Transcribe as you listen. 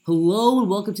Hello and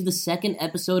welcome to the second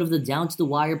episode of the Down to the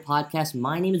Wire podcast.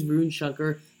 My name is Varun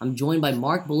Shankar. I'm joined by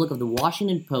Mark Bullock of the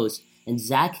Washington Post and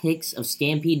Zach Hicks of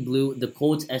Stampede Blue, the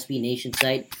Colts SB Nation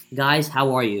site. Guys,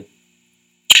 how are you?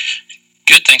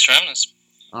 Good, thanks for having us.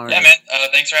 All right. Yeah, man,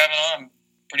 thanks for having on. I'm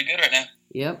pretty good right now.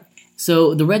 Yep.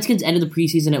 So the Redskins ended the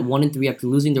preseason at 1-3 after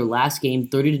losing their last game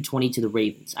 30-20 to the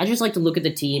Ravens. I just like to look at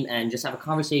the team and just have a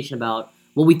conversation about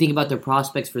what we think about their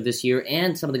prospects for this year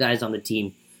and some of the guys on the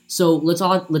team. So let's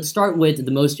start with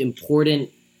the most important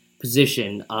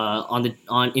position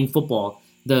in football,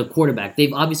 the quarterback.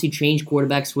 They've obviously changed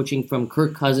quarterback, switching from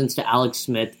Kirk Cousins to Alex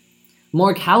Smith.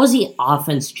 Mark, how has the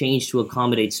offense changed to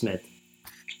accommodate Smith?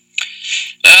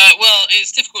 Well,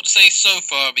 it's difficult to say so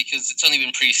far because it's only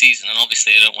been preseason, and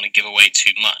obviously I don't want to give away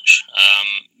too much.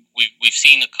 We've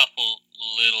seen a couple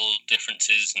little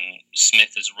differences, and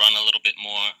Smith has run a little bit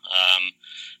more,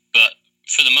 but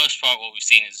for the most part, what we've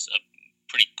seen is a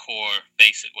pretty core,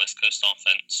 basic West Coast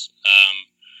offense,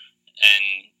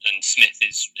 and Smith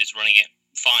is running it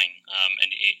fine, and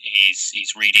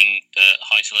he's reading the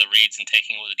high to low reads and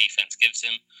taking what the defense gives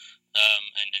him,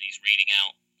 and he's reading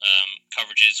out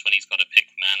coverages when he's got to pick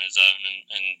man or zone,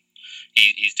 and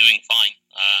he's doing fine.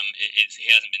 He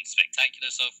hasn't been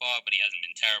spectacular so far, but he hasn't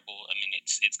been terrible. I mean,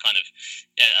 it's kind of,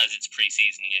 as it's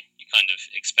preseason, you kind of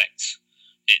expect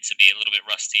it to be a little bit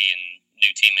rusty and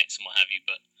new teammates and what have you,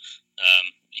 but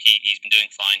he's been doing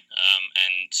fine,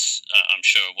 and I'm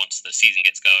sure once the season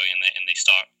gets going and they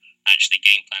start actually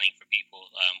game planning for people,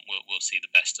 we'll see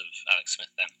the best of Alex Smith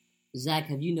then.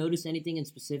 Zach, have you noticed anything in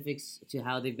specifics to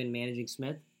how they've been managing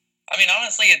Smith? I mean,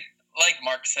 honestly, like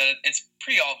Mark said, it's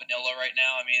pretty all vanilla right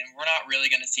now. I mean, we're not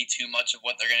really going to see too much of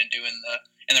what they're going to do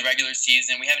in the regular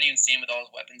season. We haven't even seen with all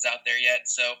his weapons out there yet,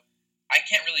 so I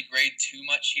can't really grade too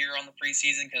much here on the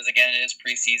preseason because, again, it is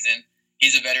preseason.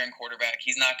 He's a veteran quarterback.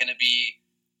 He's not going to be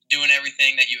doing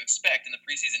everything that you expect in the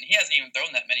preseason. He hasn't even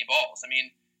thrown that many balls. I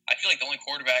mean, I feel like the only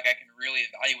quarterback I can really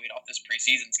evaluate off this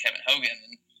preseason is Kevin Hogan,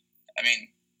 and I mean,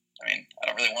 I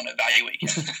don't really want to evaluate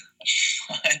him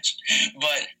much,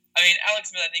 but I mean, Alex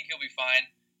Smith, I think he'll be fine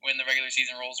when the regular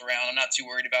season rolls around. I'm not too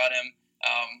worried about him.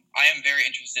 I am very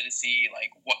interested to see like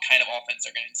what kind of offense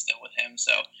they're going to instill with him.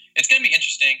 So it's going to be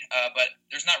interesting, but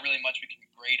there's not really much we can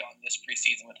grade on this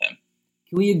preseason with him.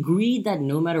 Can we agree that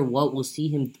no matter what, we'll see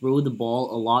him throw the ball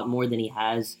a lot more than he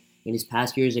has in his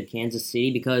past years at Kansas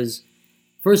City? Because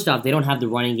first off, they don't have the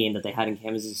running game that they had in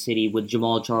Kansas City with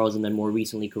Jamal Charles and then more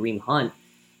recently Kareem Hunt.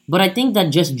 But I think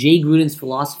that just Jay Gruden's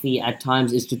philosophy at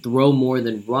times is to throw more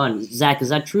than run. Zach, is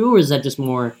that true, or is that just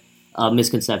more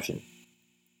misconception?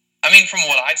 I mean, from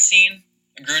what I've seen,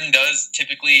 Gruden does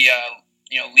typically,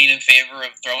 lean in favor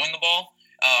of throwing the ball.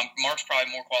 Mark's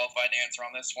probably more qualified to answer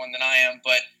on this one than I am,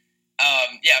 but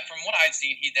from what I've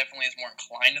seen, he definitely is more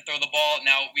inclined to throw the ball.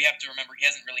 Now, we have to remember he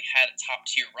hasn't really had a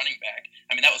top-tier running back.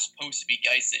 I mean, that was supposed to be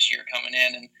Geis this year coming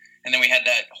in, and then we had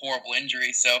that horrible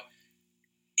injury, so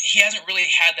he hasn't really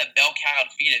had that bell cow to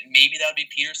feed it. Maybe that would be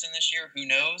Peterson this year. Who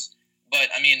knows?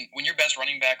 But, I mean, when your best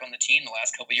running back on the team the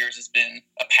last couple of years has been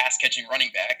a pass-catching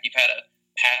running back, you've had a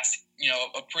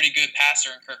pretty good passer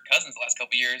in Kirk Cousins the last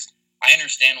couple of years, I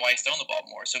understand why he's throwing the ball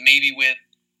more. So maybe with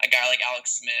a guy like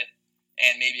Alex Smith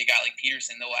and maybe a guy like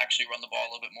Peterson, they'll actually run the ball a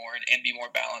little bit more and be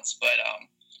more balanced. But,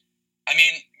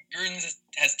 Gruden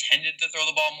has tended to throw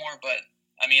the ball more, but,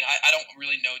 I don't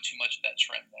really know too much of that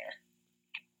trend there.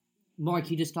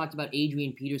 Mark, you just talked about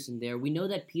Adrian Peterson there. We know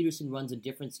that Peterson runs a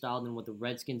different style than what the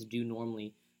Redskins do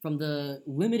normally. From the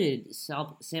limited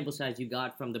sample size you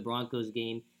got from the Broncos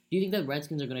game, do you think that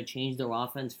Redskins are going to change their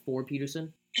offense for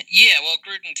Peterson? Yeah, well,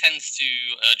 Gruden tends to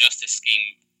adjust his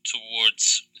scheme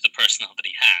towards the personnel that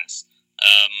he has.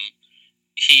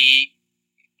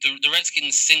 The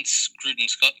Redskins, since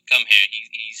Gruden's come here,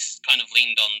 he's kind of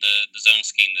leaned on the zone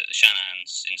scheme that the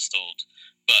Shanahan's installed,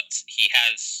 but he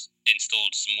has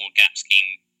installed some more gap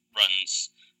scheme runs,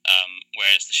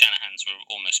 whereas the Shanahan's were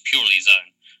almost purely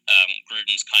zone.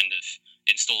 Gruden's kind of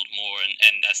installed more,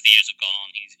 and as the years have gone on,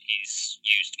 he's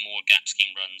used more gap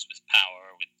scheme runs with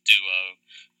power, with duo,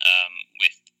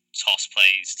 with toss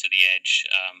plays to the edge,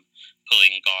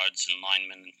 pulling guards and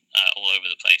linemen all over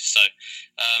the place. So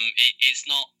it's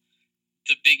not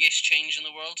the biggest change in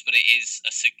the world, but it is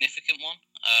a significant one,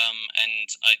 and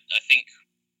I think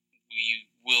we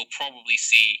will probably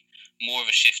see more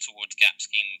of a shift towards gap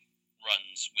scheme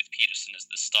runs with Peterson as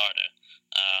the starter,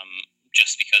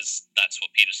 just because that's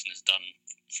what Peterson has done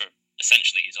for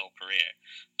essentially his whole career,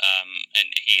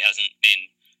 and he hasn't been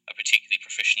a particularly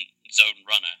proficient zone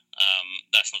runner.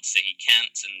 That's not to say he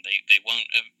can't, and they won't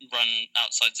run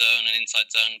outside zone and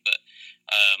inside zone, but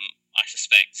I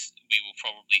suspect we will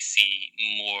probably see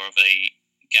more of a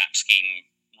gap scheme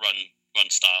run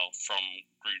style from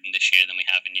Gruden this year than we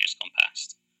have in years gone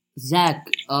past. Zach,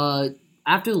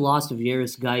 after the loss of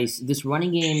Yaris Geis, this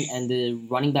running game and the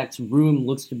running backs room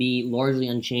looks to be largely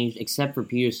unchanged except for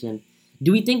Peterson.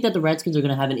 Do we think that the Redskins are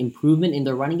going to have an improvement in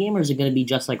their running game, or is it going to be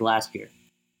just like last year?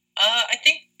 I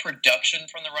think production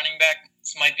from the running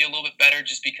backs might be a little bit better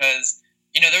just because,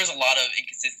 there was a lot of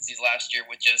inconsistencies last year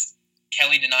with just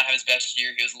Kelly did not have his best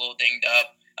year. He was a little dinged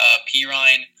up.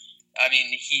 Perine,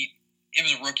 it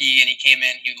was a rookie and he came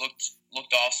in, he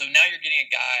looked off. So now you're getting a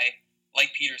guy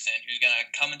like Peterson who's going to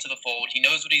come into the fold. He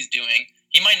knows what he's doing.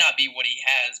 He might not be what he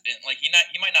has been.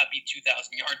 He might not be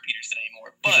 2,000-yard Peterson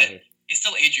anymore, but he's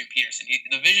still Adrian Peterson.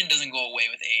 The vision doesn't go away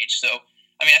with age. So,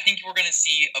 I think we're going to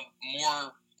see a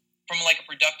more, from a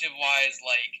productive-wise,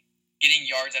 getting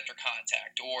yards after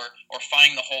contact or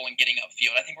finding the hole and getting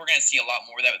upfield. I think we're going to see a lot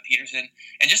more of that with Peterson.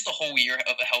 And just the whole year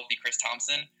of a healthy Chris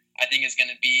Thompson, I think is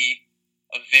going to be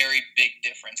a very big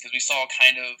difference because we saw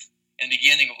kind of in the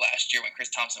beginning of last year when Chris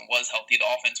Thompson was healthy, the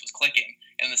offense was clicking.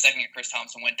 And the second Chris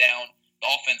Thompson went down, the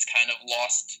offense kind of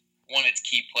lost one of its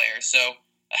key players. So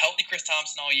a healthy Chris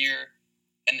Thompson all year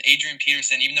and Adrian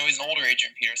Peterson, even though he's an older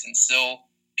Adrian Peterson, still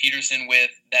Peterson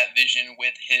with that vision,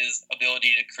 with his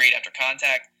ability to create after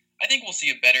contact. I think we'll see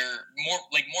a better,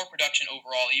 more production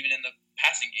overall, even in the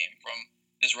passing game from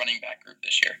this running back group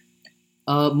this year.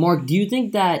 Mark, do you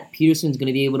think that Peterson's going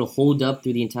to be able to hold up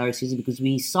through the entire season? Because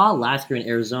we saw last year in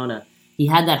Arizona, he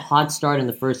had that hot start in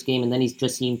the first game, and then he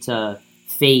just seemed to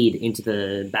fade into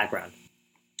the background.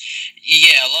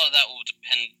 Yeah, a lot of that will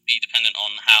be dependent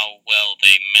on how well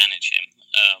they manage him.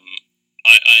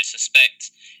 I suspect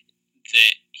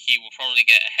that he will probably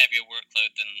get a heavier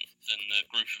workload than the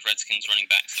group of Redskins running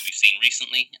backs that we've seen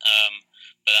recently.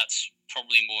 But that's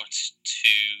probably more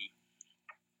to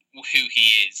who he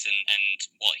is and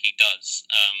what he does.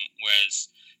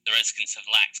 Whereas the Redskins have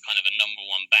lacked kind of a number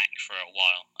one back for a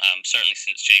while, certainly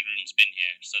since Jay Gruden's been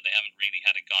here. So they haven't really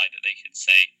had a guy that they could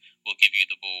say, we'll give you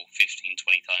the ball 15,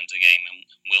 20 times a game and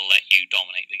we'll let you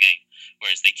dominate the game.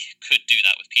 Whereas they could do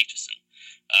that with Peterson.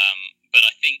 But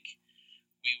I think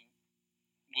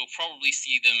we'll probably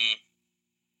see them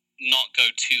not go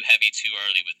too heavy too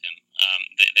early with him.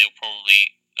 They'll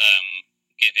probably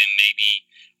give him maybe,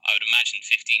 I would imagine,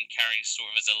 15 carries sort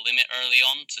of as a limit early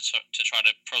on to try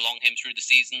to prolong him through the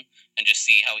season and just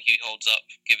see how he holds up,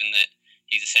 given that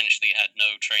he's essentially had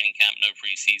no training camp, no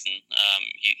preseason.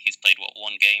 He's played,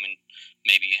 one game and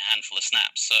maybe a handful of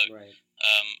snaps. So right.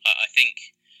 I think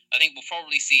we'll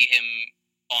probably see him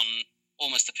on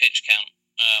almost a pitch count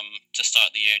to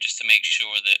start the year, just to make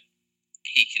sure that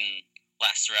he can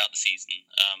last throughout the season,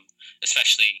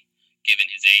 especially given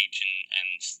his age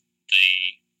and the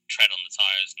tread on the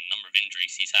tires and number of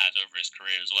injuries he's had over his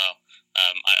career as well.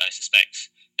 I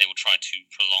suspect they will try to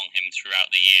prolong him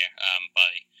throughout the year by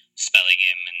spelling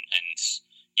him and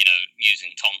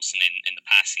using Thompson in the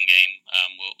passing game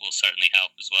will certainly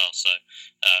help as well. So,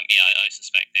 I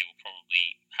suspect they will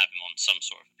probably have him on some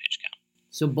sort of a pitch count.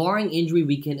 So barring injury,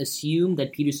 we can assume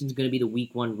that Peterson's going to be the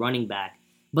week one running back.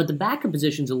 But the backup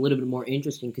position is a little bit more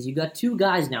interesting because you've got two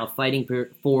guys now fighting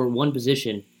for one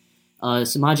position.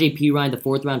 Samaje Perine, the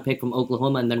fourth-round pick from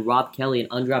Oklahoma, and then Rob Kelly, an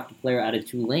undrafted player out of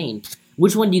Tulane.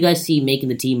 Which one do you guys see making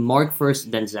the team? Mark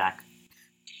first, then Zach.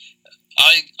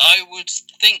 I would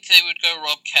think they would go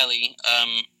Rob Kelly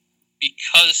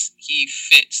because he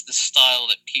fits the style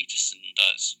that Peterson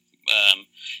does.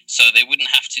 So they wouldn't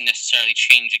have to necessarily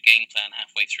change a game plan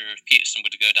halfway through. If Peterson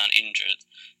were to go down injured,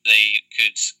 they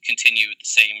could continue with the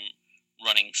same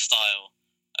running style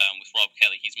with Rob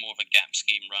Kelly. He's more of a gap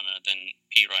scheme runner than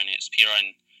Perine is.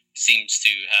 Perine seems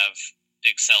to have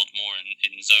excelled more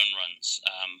in zone runs.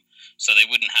 So they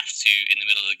wouldn't have to, in the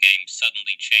middle of the game,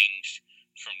 suddenly change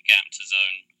from gap to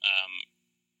zone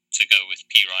to go with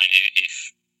Perine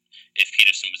if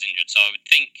Peterson was injured. So I would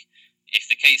think, if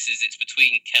the case is it's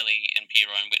between Kelly and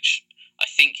Perine, which I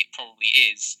think it probably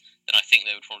is, then I think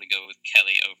they would probably go with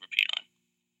Kelly over Perine.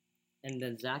 And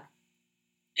then Zach?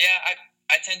 Yeah,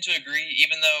 I tend to agree,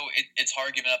 even though it's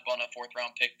hard giving up on a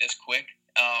fourth-round pick this quick.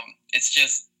 It's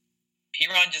just,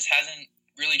 Perine just hasn't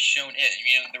really shown it.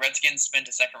 The Redskins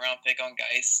spent a second-round pick on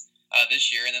Geis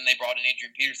this year, and then they brought in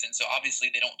Adrian Peterson, so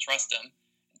obviously they don't trust him.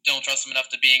 Don't trust him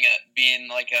enough to being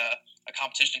a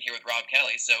competition here with Rob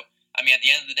Kelly. So, at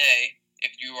the end of the day,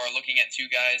 if you are looking at two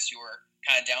guys who are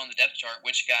kind of down the depth chart,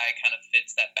 which guy kind of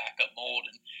fits that backup mold?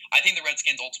 And I think the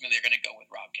Redskins ultimately are going to go with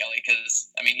Rob Kelly because,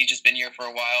 he's just been here for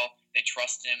a while. They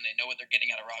trust him. They know what they're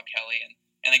getting out of Rob Kelly.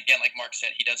 And again, like Mark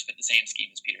said, he does fit the same scheme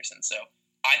as Peterson. So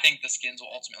I think the Skins will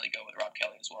ultimately go with Rob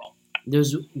Kelly as well.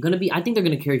 I think they're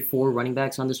going to carry 4 running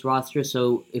backs on this roster.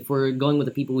 So if we're going with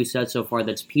the people we said so far,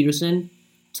 that's Peterson,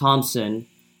 Thompson,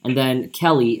 and then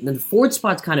Kelly. And then the fourth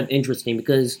spot's kind of interesting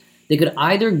because they could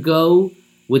either go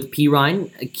with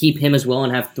Pirine, keep him as well,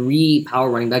 and have 3 power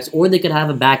running backs, or they could have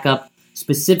a backup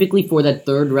specifically for that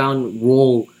third round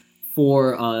role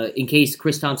for in case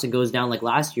Chris Thompson goes down like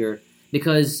last year.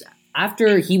 Because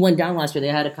after he went down last year, they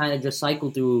had to kind of just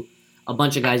cycle through a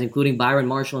bunch of guys, including Byron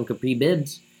Marshall and Capri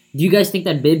Bibbs. Do you guys think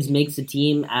that Bibbs makes the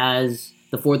team as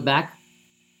the fourth back?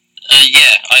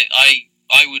 Yeah,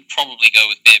 I would probably go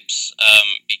with Bibbs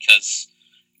because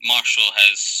Marshall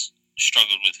has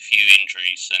struggled with a few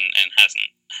injuries and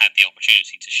hasn't had the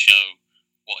opportunity to show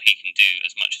what he can do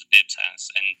as much as Bibbs has.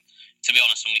 And to be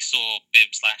honest, when we saw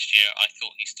Bibbs last year, I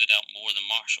thought he stood out more than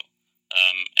Marshall.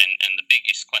 And the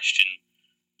biggest question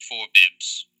for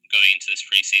Bibbs going into this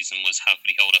preseason was how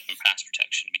could he hold up in pass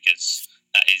protection, because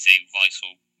that is a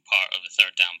vital part of a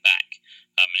third down back.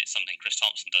 And it's something Chris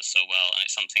Thompson does so well, and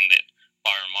it's something that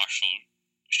Byron Marshall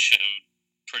showed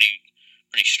pretty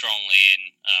strongly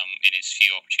in his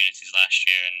few opportunities last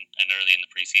year and early in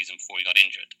the preseason before he got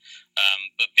injured.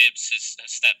 But Bibbs has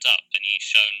stepped up, and he's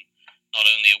shown not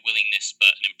only a willingness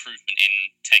but an improvement in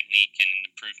technique and an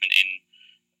improvement in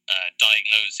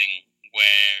diagnosing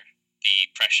where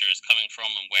the pressure is coming from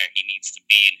and where he needs to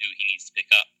be and who he needs to pick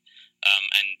up.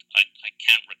 And I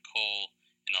can't recall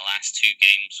in the last 2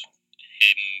 games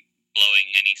him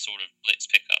blowing any sort of blitz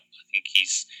pickup. I think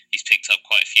he's picked up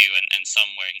quite a few, and some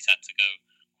where he's had to go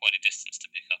quite a distance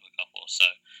to pick up a couple. So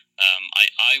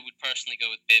I would personally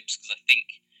go with Bibbs because I think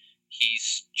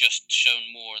he's just shown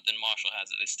more than Marshall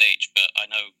has at this stage. But I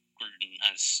know Gruden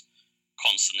has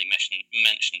constantly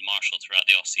mentioned Marshall throughout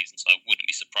the offseason, so I wouldn't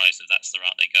be surprised if that's the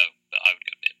route they go, but I would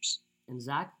go Bibbs. And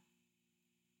Zach?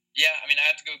 Yeah, I mean, I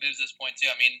have to go Bibbs at this point,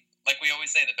 too. I mean, like we always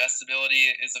say, the best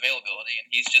ability is availability, and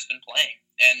he's just been playing.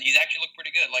 And he's actually looked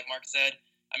pretty good, like Mark said.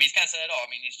 I mean, he's kind of said it all. I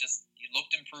mean, he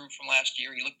looked improved from last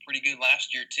year. He looked pretty good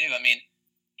last year, too. I mean,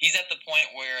 he's at the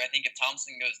point where I think if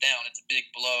Thompson goes down, it's a big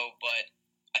blow, but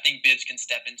I think Bibbs can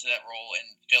step into that role and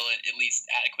fill it at least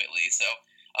adequately. So,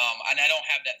 and I don't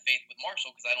have that faith with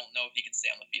Marshall because I don't know if he can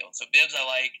stay on the field. So Bibbs I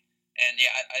like, and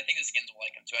yeah, I think the Skins will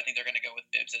like him too. I think they're going to go with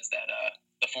Bibbs as that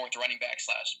the fourth running back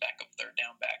 / backup third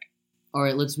down back. All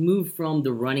right, let's move from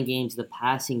the running game to the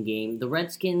passing game. The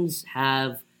Redskins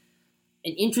have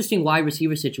an interesting wide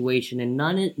receiver situation, and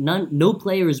no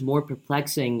player is more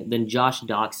perplexing than Josh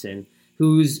Doctson,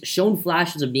 who's shown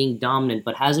flashes of being dominant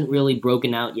but hasn't really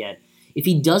broken out yet. If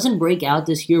he doesn't break out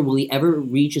this year, will he ever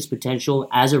reach his potential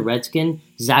as a Redskin?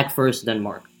 Zach first, then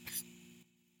Mark.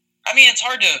 I mean, it's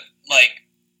hard to,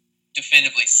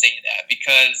 definitively say that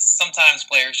because sometimes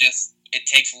players it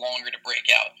takes longer to break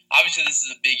out. Obviously, this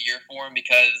is a big year for him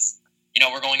because,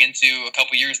 we're going into a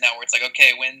couple years now where it's like,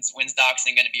 okay, when's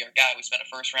Doctson going to be our guy? We spent a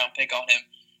first-round pick on him.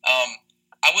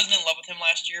 I wasn't in love with him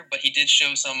last year, but he did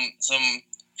show some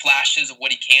flashes of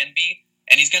what he can be.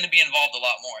 And he's going to be involved a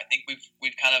lot more. I think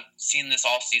we've kind of seen this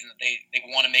offseason that they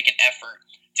want to make an effort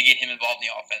to get him involved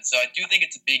in the offense. So I do think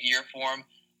it's a big year for him.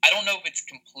 I don't know if it's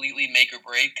completely make or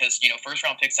break because,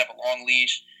 first-round picks have a long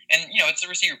leash. And, it's the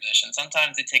receiver position.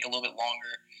 Sometimes they take a little bit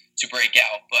longer to break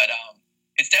out. But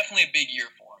it's definitely a big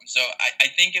year for him. So I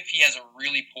think if he has a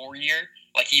really poor year,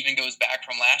 like he even goes back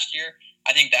from last year,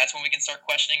 I think that's when we can start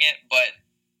questioning it. But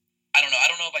I don't know. I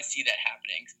don't know if I see that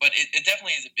happening. But it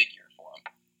definitely is a big year for him.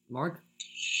 Mark?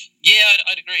 Yeah,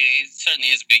 I'd agree. It certainly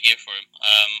is a big year for him.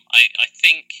 I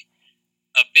think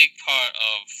a big part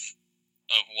of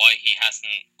why he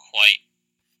hasn't quite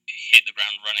hit the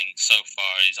ground running so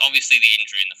far is obviously the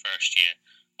injury in the first year.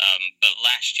 But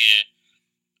last year,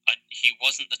 he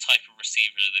wasn't the type of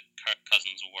receiver that Kirk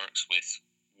Cousins works with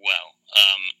well.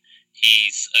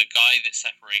 He's a guy that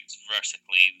separates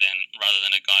vertically rather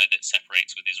than a guy that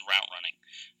separates with his route running.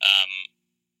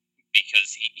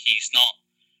 Because he's not...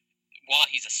 While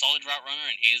he's a solid route runner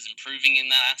and he is improving in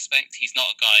that aspect, he's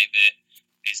not a guy that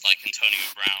is like Antonio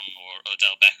Brown or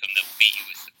Odell Beckham that will beat you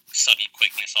with sudden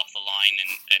quickness off the line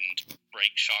and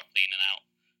break sharply in and out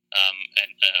at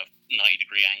a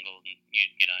 90-degree angle,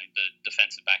 and the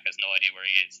defensive back has no idea where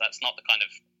he is. That's not the kind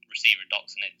of receiver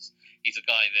Doctson is. He's a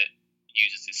guy that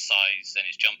uses his size and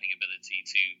his jumping ability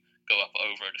to go up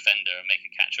over a defender and make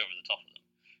a catch over the top of them,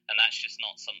 and that's just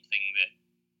not something that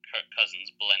Kirk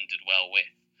Cousins blended well with.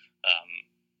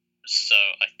 So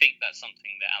I think that's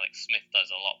something that Alex Smith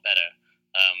does a lot better,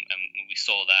 and we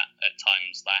saw that at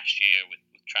times last year with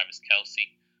Travis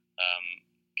Kelce.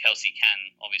 Kelce can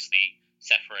obviously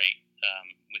separate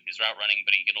with his route running,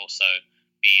 but he can also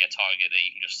be a target that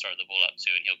you can just throw the ball up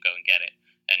to and he'll go and get it.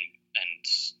 And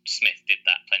Smith did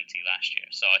that plenty last year.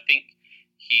 So I think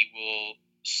he will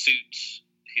suit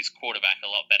his quarterback a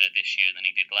lot better this year than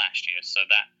he did last year. So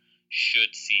that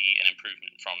should see an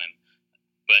improvement from him.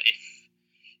 But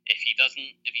if he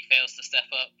fails to step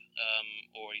up,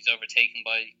 or he's overtaken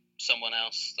by someone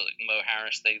else, like Mo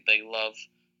Harris, they love,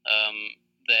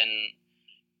 then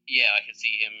yeah, I could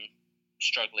see him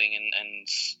struggling and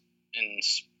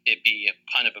it be a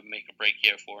kind of a make or break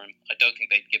year for him. I don't think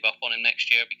they'd give up on him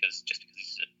next year because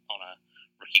he's on a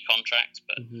rookie contract,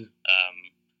 but he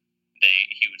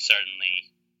would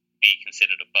certainly be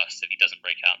considered a bust if he doesn't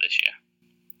break out this year.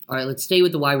 All right, let's stay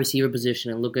with the wide receiver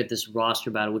position and look at this roster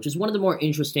battle, which is one of the more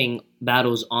interesting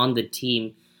battles on the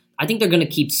team. I think they're going to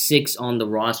keep 6 on the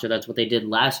roster. That's what they did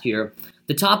last year.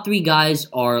 The top 3 guys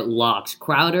are locks.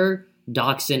 Crowder,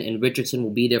 Doctson, and Richardson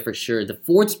will be there for sure. The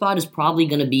 4th spot is probably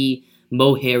going to be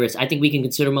Mo Harris. I think we can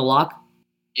consider him a lock.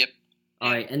 Yep.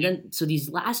 All right, and then so these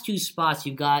last 2 spots,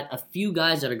 you've got a few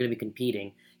guys that are going to be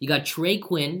competing. You got Trey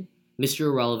Quinn, Mr.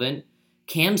 Irrelevant,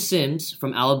 Cam Sims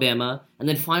from Alabama, and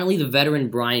then finally the veteran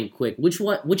Brian Quick. Which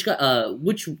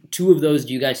 2 of those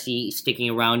do you guys see sticking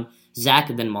around? Zach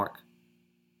and then Mark.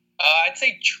 I'd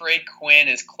say Trey Quinn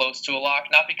is close to a lock,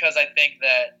 not because I think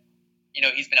that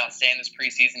he's been outstanding this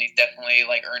preseason. He's definitely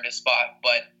earned his spot,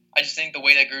 but I just think the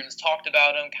way that Gruden's talked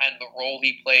about him, kind of the role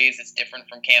he plays, it's different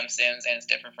from Cam Sims and it's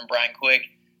different from Brian Quick.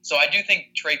 So I do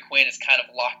think Trey Quinn is kind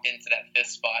of locked into that 5th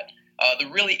spot. The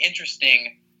really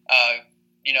interesting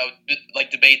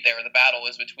debate there, the battle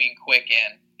is between Quick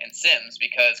and Sims,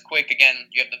 because Quick, again,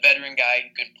 you have the veteran guy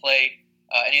who can play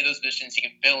any of those positions. He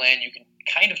can fill in. You can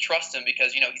kind of trust him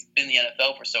because he's been in the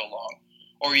NFL for so long.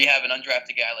 Or you have an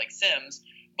undrafted guy like Sims,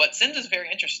 but Sims is very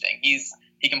interesting.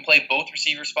 He can play both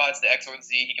receiver spots, the X or the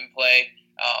Z. He can play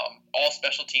all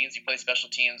special teams. He plays special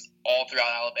teams all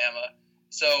throughout Alabama.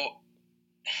 So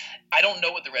I don't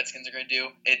know what the Redskins are going to do.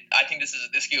 I think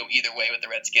this could go either way with the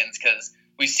Redskins because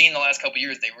we've seen the last couple of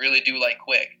years they really do like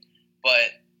Quick.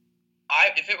 But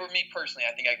if it were me personally,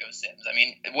 I think I'd go Sims. I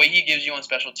mean, what he gives you on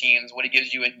special teams, what he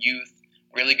gives you in youth,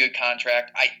 really good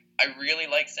contract. I really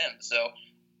like Sims. So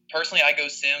personally, I go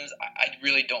Sims. I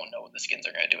really don't know what the Skins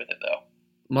are going to do with it, though.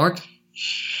 Mark?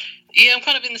 Yeah, I'm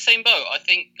kind of in the same boat. I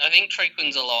think Trey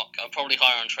Quinn's a lock. I'm probably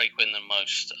higher on Trey Quinn than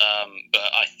most, but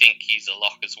I think he's a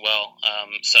lock as well.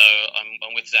 So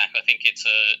I'm with Zach. I think it's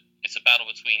a battle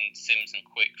between Sims and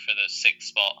Quick for the 6th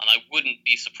spot, and I wouldn't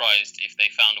be surprised if they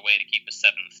found a way to keep a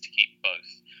 7th to keep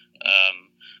both.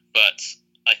 But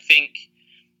I think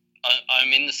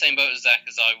I'm in the same boat as Zach,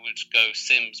 as I would go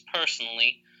Sims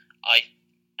personally. I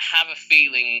have a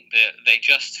feeling that they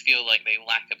just feel like they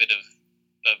lack a bit of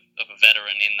a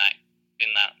veteran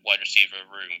in that wide receiver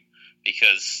room,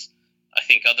 because I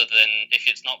think other than, if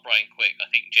it's not Brian Quick, I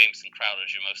think Jameson Crowder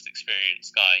is your most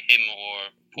experienced guy, him or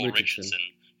Paul Richardson,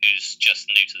 who's just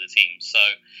new to the team. So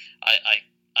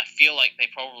I feel like they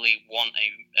probably want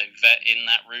a vet in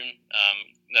that room.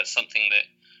 That's something that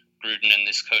Gruden and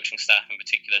this coaching staff in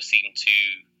particular seem to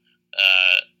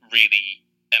really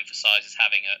emphasize, is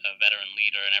having a veteran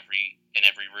leader in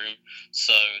every room.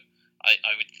 So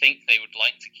I would think they would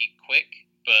like to keep Quick,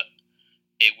 but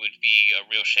it would be a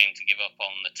real shame to give up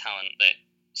on the talent that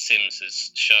Sims has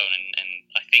shown, and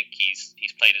I think he's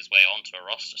played his way onto a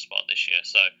roster spot this year.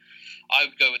 So I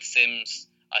would go with Sims.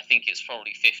 I think it's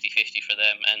probably 50-50 for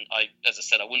them, and as I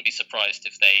said, I wouldn't be surprised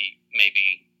if they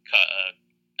maybe cut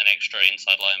an extra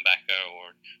inside linebacker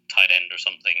or tight end or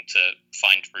something to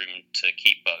find room to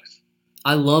keep both.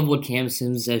 I love what Cam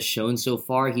Sims has shown so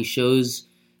far. He shows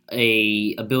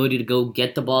a ability to go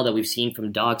get the ball that we've seen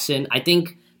from Doctson. I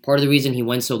think part of the reason he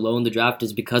went so low in the draft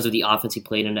is because of the offense he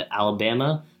played in at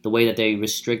Alabama, the way that they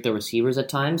restrict the receivers at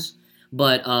times.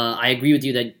 But I agree with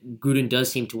you that Gruden does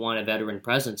seem to want a veteran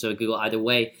presence, so it could go either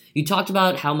way. You talked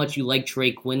about how much you like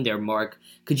Trey Quinn there, Mark.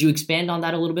 Could you expand on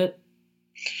that a little bit?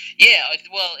 Yeah,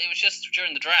 well, it was just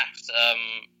during the draft,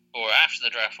 or after the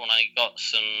draft, when I got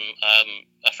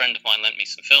a friend of mine lent me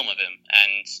some film of him,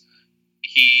 and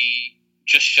he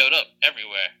just showed up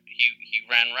everywhere. He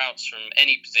ran routes from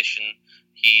any position.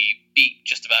 He beat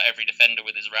just about every defender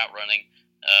with his route running,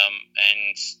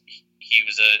 and he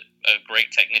was a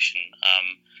great technician.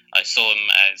 I saw him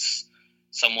as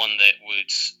someone that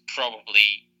would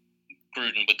probably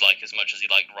Gruden would like as much as he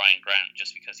liked Ryan Grant,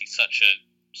 just because he's such a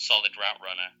solid route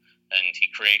runner, and he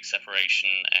creates separation,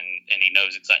 and he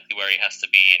knows exactly where he has to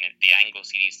be and the angles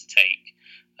he needs to take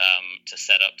to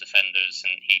set up defenders,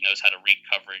 and he knows how to read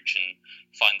coverage and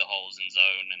find the holes in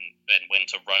zone and when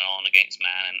to run on against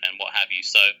man and what have you.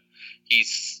 So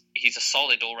he's a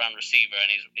solid all-round receiver,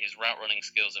 and his route running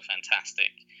skills are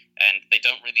fantastic, and they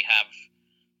don't really have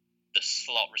the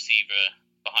slot receiver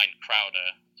behind Crowder.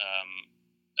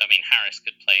 I mean, Harris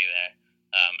could play there,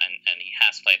 and he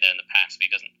has played there in the past, but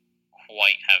he doesn't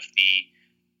quite have the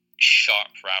sharp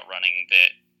route running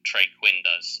that Trey Quinn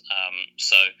does.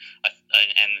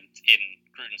 And in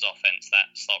Gruden's offense,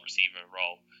 that slot receiver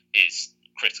role is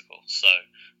critical. So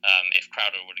if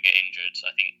Crowder were to get injured,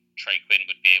 I think Trey Quinn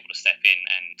would be able to step in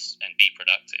and be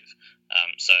productive.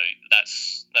 So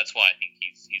that's why I think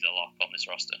he's a lock on this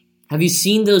roster. Have you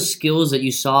seen those skills that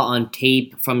you saw on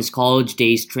tape from his college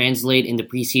days translate in the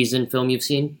preseason film you've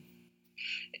seen?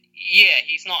 Yeah,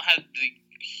 he's not had the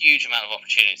huge amount of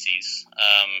opportunities.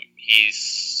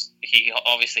 He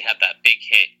obviously had that big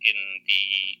hit in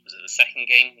the second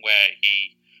game where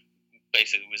he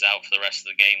basically was out for the rest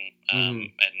of the game and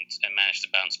managed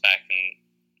to bounce back and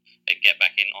get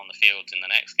back in on the field in the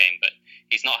next game. But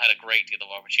he's not had a great deal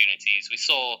of opportunities. We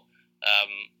saw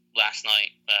last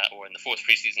night, or in the fourth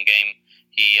preseason game,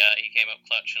 he came up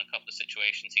clutch in a couple of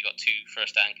situations. He got 2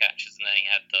 first down catches, and then he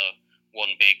had the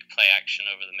one big play action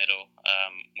over the middle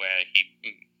where he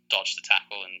dodged the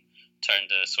tackle and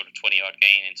turned a sort of 20-yard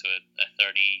gain into a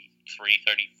 33,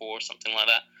 34, something like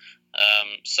that.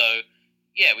 So,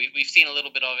 yeah, we've seen a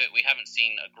little bit of it. We haven't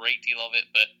seen a great deal of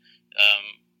it, but,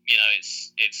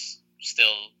 it's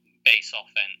still base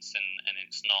offense, and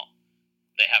it's not.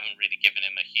 They haven't really given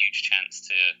him a huge chance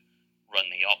to run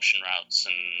the option routes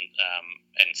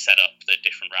and set up the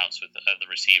different routes with the other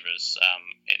receivers,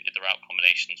 the route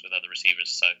combinations with other receivers.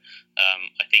 So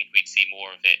I think we'd see more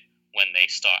of it when they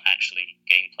start actually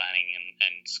game planning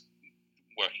and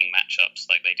working matchups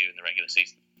like they do in the regular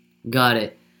season. Got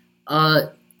it.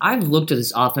 I've looked at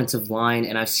this offensive line,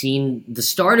 and I've seen the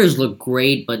starters look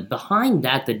great, but behind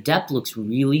that, the depth looks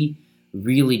really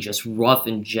just rough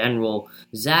in general.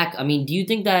 Zach, I mean, do you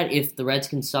think that if the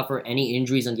Redskins suffer any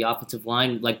injuries on the offensive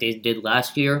line like they did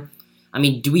last year, I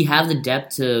mean, do we have the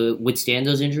depth to withstand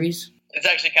those injuries? It's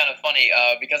actually kind of funny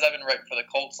because I've been writing for the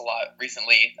Colts a lot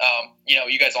recently.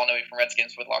 You guys all know me from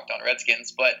Redskins with Locked On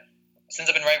Redskins, but since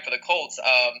I've been writing for the Colts,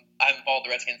 I haven't followed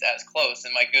the Redskins as close.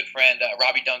 And my good friend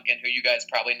Robbie Duncan, who you guys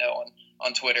probably know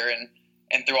on Twitter and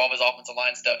through all of his offensive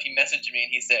line stuff, he messaged me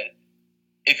and he said,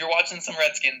 if you're watching some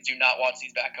Redskins, do not watch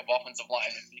these backup offensive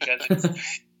linemen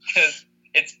because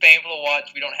it's painful to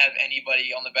watch. We don't have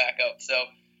anybody on the backup. So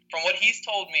from what he's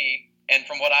told me and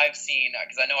from what I've seen,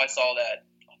 because I know I saw that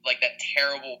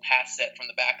terrible pass set from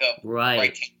the backup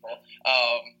right tackle,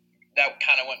 that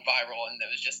kind of went viral and it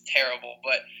was just terrible.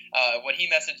 But what he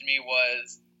messaged me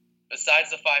was,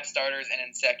 besides the 5 starters and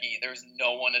Nsekhe, there's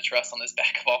no one to trust on this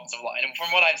backup offensive line. And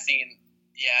from what I've seen,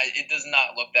 yeah, it does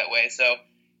not look that way. So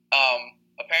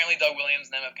apparently Doug Williams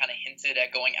and them have kind of hinted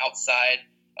at going outside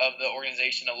of the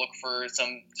organization to look for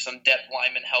some depth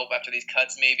lineman help after these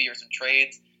cuts maybe, or some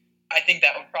trades. I think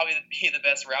that would probably be the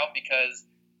best route because,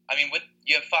 I mean,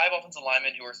 you have 5 offensive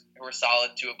linemen who are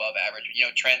solid to above average.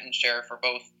 Trent and Sheriff are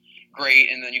both great,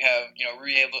 and then you have,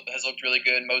 Rie has looked really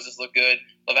good, Moses looked good.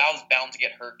 Laval's bound to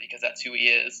get hurt because that's who he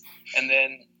is. And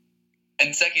then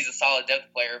Nseke's a solid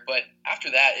depth player, but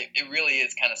after that, it really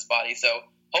is kind of spotty. So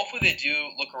hopefully they do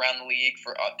look around the league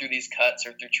for through these cuts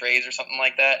or through trades or something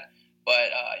like that.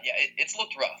 But, it's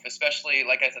looked rough, especially,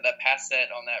 like I said, that pass set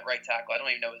on that right tackle. I don't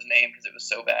even know his name because it was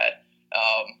so bad.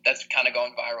 That's kind of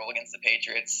gone viral against the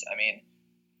Patriots. I mean,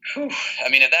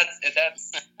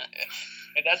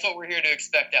 if that's what we're here to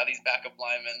expect out of these backup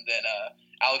linemen, then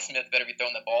Alex Smith better be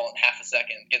throwing the ball in half a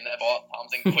second, getting that ball at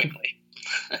Thompson quickly.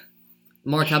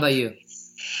 Mark, how about you?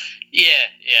 Yeah,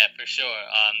 for sure.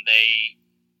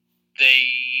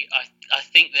 I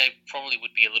think they probably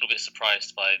would be a little bit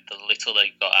surprised by the little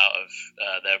they got out of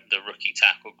the rookie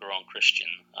tackle, Garon Christian.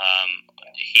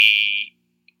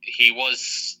 He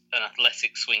was an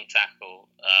athletic swing tackle,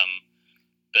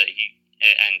 but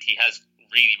he has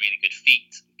really, really good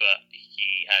feet, but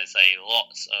he has a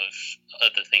lot of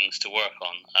other things to work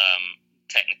on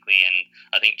technically, and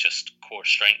I think just core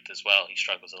strength as well. He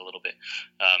struggles a little bit.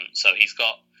 So he's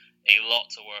got a lot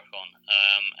to work on,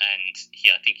 and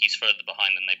I think he's further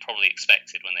behind than they probably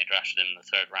expected when they drafted him in the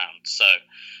 3rd round. So,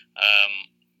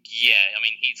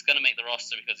 he's going to make the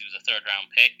roster because he was a 3rd-round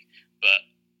pick, but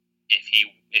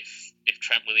if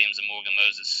Trent Williams and Morgan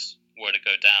Moses were to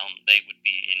go down, they would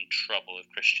be in trouble if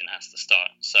Christian has to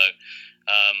start. So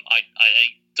I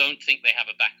don't think they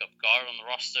have a backup guard on the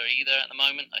roster either at the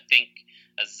moment. I think,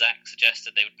 as Zach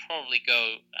suggested, they would probably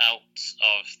go out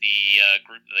of the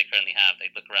group that they currently have.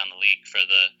 They'd look around the league for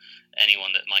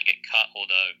anyone that might get cut,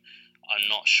 although I'm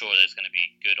not sure there's going to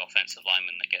be good offensive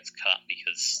lineman that gets cut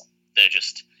because there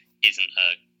just isn't a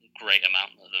great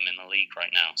amount of them in the league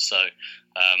right now. So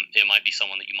it might be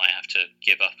someone that you might have to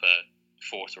give up a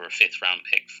 4th or a 5th round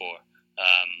pick for,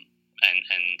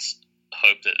 and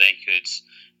hope that they could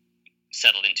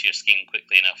settle into your scheme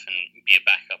quickly enough and be a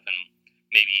backup and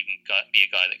maybe even be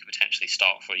a guy that could potentially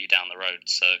start for you down the road.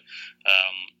 So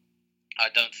I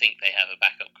don't think they have a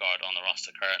backup guard on the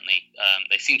roster currently.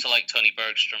 They seem to like Tony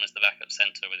Bergstrom as the backup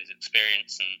center with his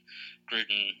experience, and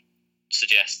Gruden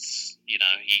suggests, he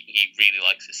really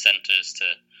likes his centers to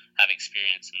have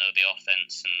experience and know the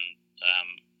offense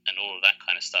and all of that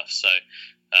kind of stuff. So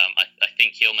I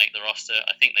think he'll make the roster.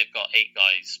 I think they've got 8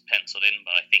 guys penciled in,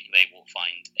 but I think they will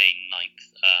find a 9th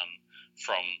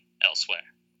from elsewhere.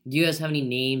 Do you guys have any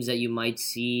names that you might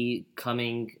see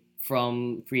coming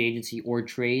from free agency or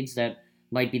trades that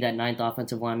might be that 9th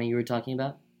offensive lineman you were talking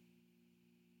about?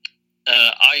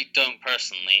 I don't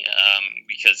personally,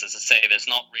 because as I say, there's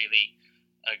not really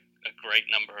a great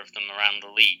number of them around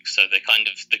the league. So the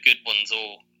good ones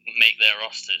all make their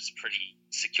rosters pretty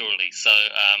securely. So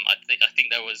I think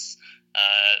there was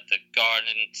the guard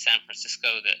in San Francisco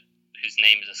whose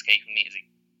name is escaping me. Is it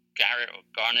Garrett or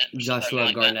Garnett?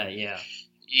 Joshua Garnett, yeah.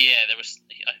 Yeah, there was.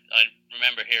 I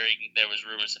remember hearing there was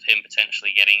rumors of him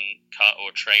potentially getting cut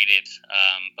or traded,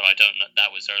 but I don't know.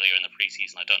 That was earlier in the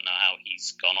preseason. I don't know how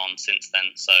he's gone on since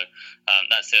then. So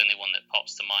that's the only one that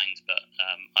pops to mind. But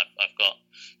I've got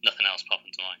nothing else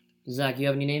popping to mind. Zach, you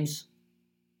have any names?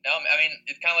 No, I mean,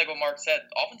 it's kind of like what Mark said.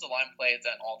 Offensive line play is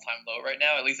at an all-time low right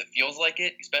now. At least it feels like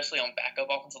it, especially on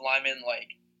backup offensive linemen.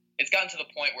 Like, it's gotten to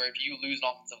the point where if you lose an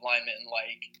offensive lineman,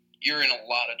 like, you're in a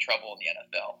lot of trouble in the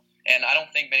NFL. And I don't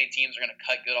think many teams are going to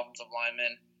cut good offensive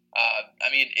linemen. I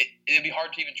mean, it'd be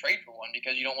hard to even trade for one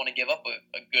because you don't want to give up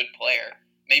a good player.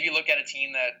 Maybe look at a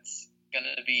team that's going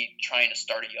to be trying to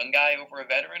start a young guy over a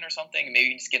veteran or something.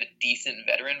 Maybe just get a decent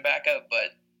veteran backup.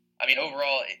 But, I mean,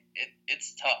 overall,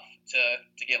 it's tough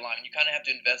to get linemen. You kind of have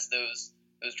to invest those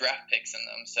draft picks in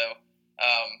them. So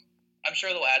I'm sure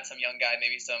they'll add some young guy,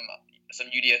 maybe some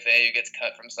UDFA who gets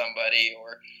cut from somebody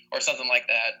or something like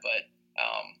that. But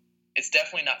it's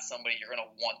definitely not somebody you're going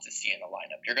to want to see in the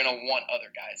lineup. You're going to want other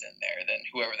guys in there than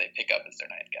whoever they pick up as their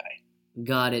 9th guy.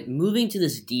 Got it. Moving to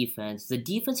this defense, the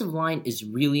defensive line is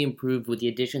really improved with the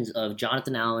additions of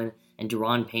Jonathan Allen and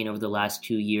Daron Payne over the last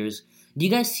 2 years. Do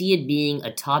you guys see it being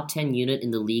a top 10 unit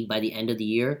in the league by the end of the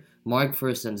year? Mark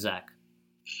first and Zach.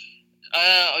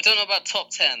 I don't know about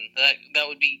top 10. That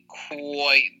would be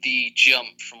quite the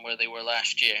jump from where they were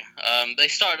last year. They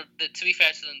started, to be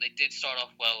fair to them, they did start off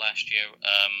well last year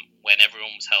when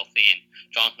everyone was healthy and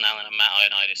Jonathan Allen and Matt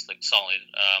Ioannidis looked solid.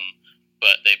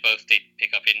 But they both did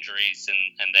pick up injuries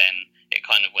and then it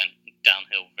kind of went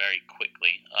downhill very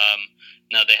quickly.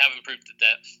 Now they have improved the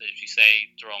depth, as you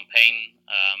say. Daron Payne,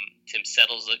 Tim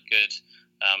Settles look good.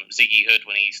 Ziggy Hood,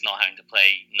 when he's not having to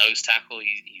play nose tackle,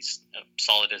 he's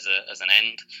solid as an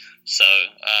end. So,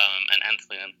 and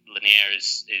Anthony Lanier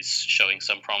is showing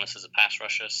some promise as a pass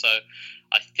rusher. So,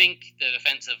 I think the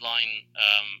defensive line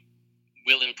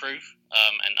will improve,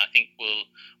 and I think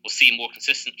we'll see more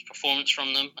consistent performance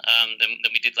from them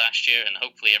than we did last year, and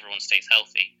hopefully everyone stays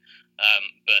healthy.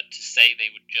 But to say they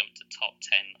would jump to top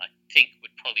 10, I think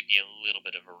would probably be a little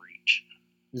bit of a reach.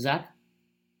 Zach?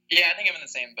 Yeah, I think I'm in the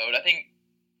same boat.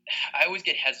 I always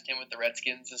get hesitant with the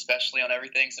Redskins, especially on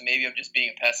everything, so maybe I'm just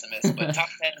being a pessimist. But top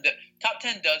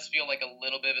 10 does feel like a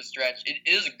little bit of a stretch. It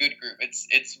is a good group.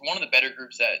 It's one of the better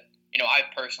groups that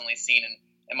I've personally seen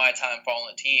in my time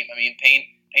following the team. I mean, Payne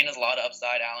has a lot of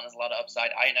upside. Allen has a lot of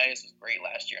upside. Ioannidis was great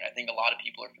last year, and I think a lot of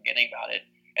people are forgetting about it.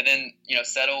 And then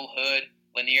Settle, Hood,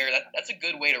 Lanier. That's a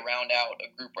good way to round out a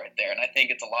group right there. And I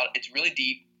think it's really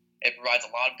deep. It provides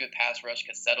a lot of good pass rush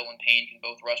because Settle and Payne can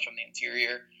both rush from the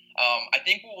interior. I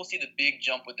think what we'll see the big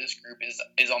jump with this group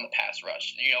is on the pass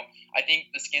rush. I think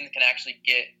the Skins can actually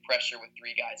get pressure with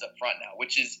 3 guys up front now,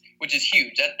 which is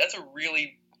huge. That's a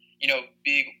really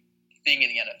big thing in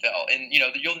the NFL. And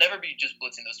you'll never be just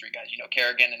blitzing those 3 guys.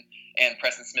 Kerrigan and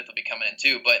Preston Smith will be coming in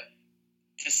too. But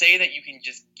to say that you can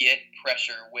just get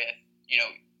pressure with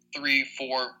 3-4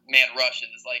 man rushes,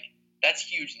 that's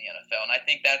huge in the NFL. And I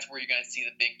think that's where you're going to see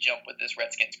the big jump with this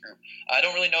Redskins group. I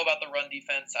don't really know about the run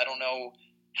defense. I don't know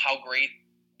how great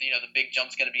the big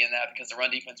jump's going to be in that because the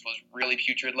run defense was really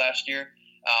putrid last year.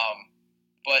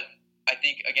 But I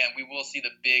think again we will see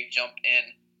the big jump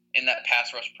in that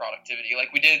pass rush productivity,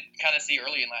 like we did kind of see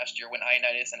early in last year when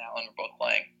Ioannidis and Allen were both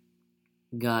playing.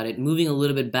 Got it. Moving a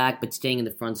little bit back, but staying in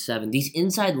the front 7. These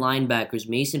inside linebackers,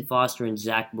 Mason Foster and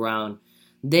Zach Brown,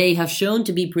 they have shown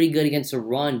to be pretty good against the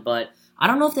run, but I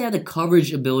don't know if they have the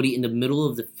coverage ability in the middle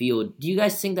of the field. Do you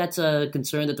guys think that's a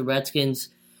concern that the Redskins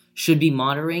should be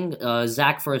monitoring?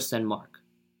 Zach first and Mark.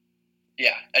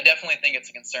 Yeah, I definitely think it's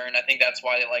a concern. I think that's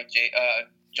why they like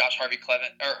Josh Harvey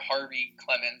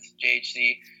Clemens,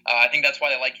 JHC. I think that's why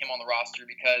they like him on the roster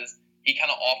because he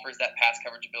kind of offers that pass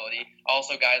coverage ability.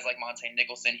 Also, guys like Montae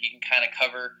Nicholson, he can kind of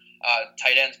cover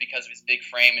tight ends because of his big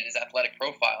frame and his athletic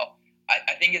profile.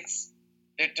 I think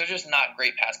they're just not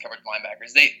great pass coverage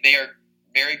linebackers. They are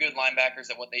very good linebackers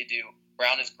at what they do.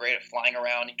 Brown is great at flying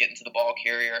around and getting to the ball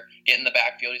carrier, getting in the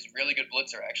backfield. He's a really good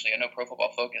blitzer, actually. I know Pro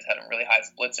Football Focus had him really high as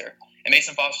a blitzer. And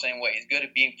Mason Foster, same way. He's good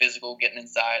at being physical, getting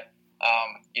inside,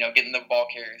 getting the ball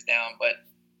carriers down. But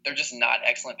they're just not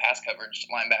excellent pass coverage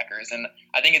linebackers. And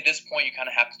I think at this point you kind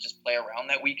of have to just play around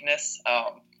that weakness.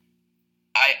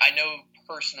 I know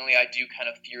personally I do kind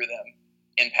of fear them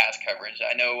in pass coverage.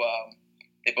 I know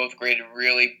they both graded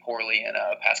really poorly in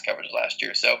pass coverage last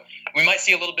year. So we might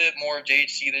see a little bit more of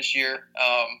JHC this year,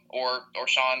 or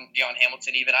Sean Dion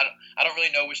Hamilton even. I don't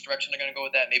really know which direction they're going to go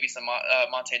with that. Maybe some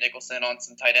Montae Nicholson on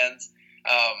some tight ends.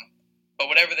 But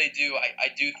whatever they do, I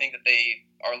do think that they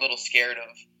are a little scared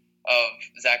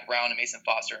of Zach Brown and Mason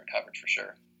Foster in coverage for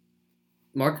sure.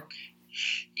 Mark?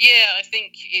 Yeah, I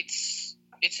think it's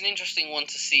an interesting one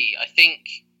to see. I think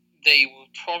they will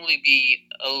probably be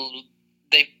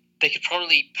they could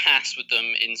probably pass with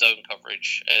them in zone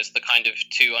coverage as the kind of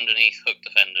two underneath hook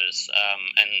defenders.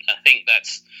 And I think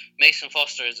that's Mason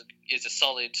Foster is a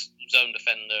solid zone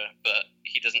defender, but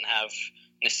he doesn't have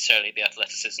necessarily the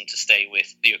athleticism to stay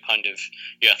with your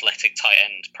athletic tight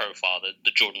end profile, the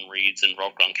Jordan Reeds and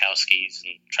Rob Gronkowski's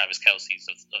and Travis Kelce's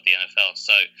of the NFL.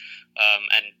 So,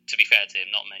 and to be fair to him,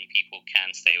 not many people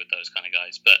can stay with those kind of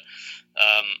guys. But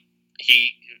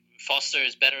Foster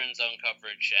is better in zone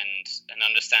coverage and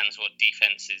understands what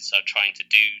defenses are trying to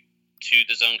do to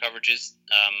the zone coverages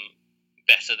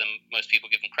better than most people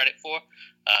give him credit for.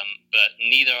 But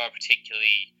neither are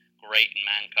particularly great in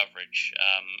man coverage.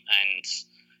 And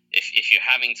if you're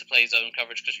having to play zone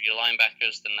coverage because of your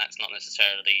linebackers, then that's not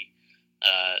necessarily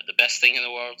the best thing in the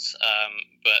world.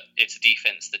 But it's a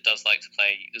defense that does like to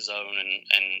play zone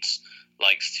and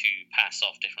likes to pass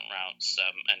off different routes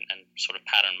and sort of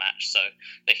pattern match. So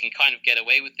they can kind of get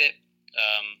away with it.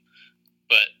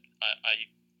 But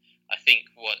I think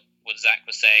what Zach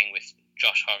was saying with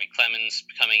Josh Harvey-Clemens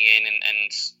coming in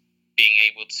and being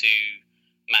able to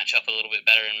match up a little bit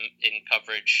better in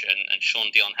coverage and Sean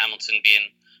Dion Hamilton being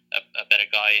a better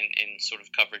guy in sort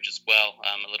of coverage as well,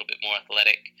 a little bit more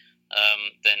athletic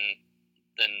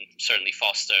than certainly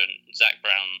Foster and Zach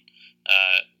Brown.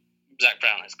 Zach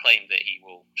Brown has claimed that he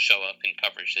will show up in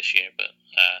coverage this year, but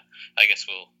I guess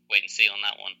we'll wait and see on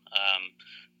that one.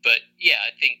 But yeah,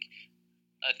 I think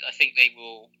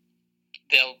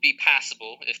they'll be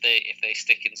passable if they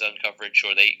stick in zone coverage,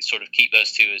 or they sort of keep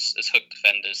those two as hook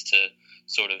defenders to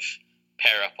sort of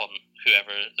pair up on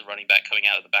whoever the running back coming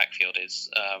out of the backfield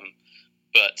is.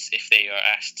 But if they are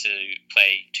asked to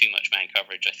play too much man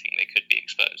coverage, I think they could be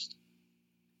exposed.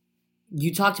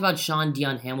 You talked about Sean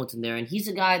Dion Hamilton there, and he's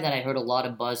a guy that I heard a lot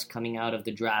of buzz coming out of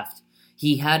the draft.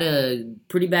 He had a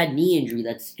pretty bad knee injury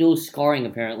that's still scarring,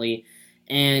 apparently,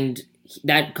 and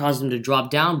that caused him to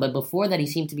drop down. But before that, he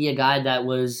seemed to be a guy that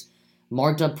was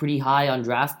marked up pretty high on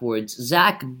draft boards.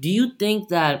 Zach, do you think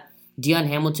that Dion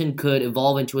Hamilton could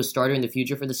evolve into a starter in the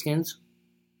future for the Skins?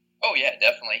 Oh, yeah,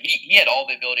 definitely. He had all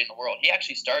the ability in the world. He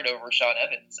actually started over Rashaan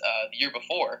Evans the year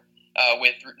before.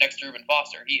 Next to Reuben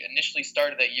Foster. He initially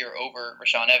started that year over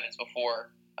Rashaan Evans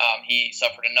before he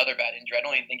suffered another bad injury. I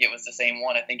don't even think it was the same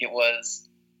one. I think it was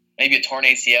maybe a torn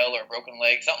ACL or a broken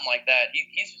leg, something like that.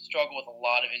 He's struggled with a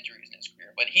lot of injuries in his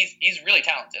career, but he's really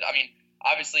talented. I mean,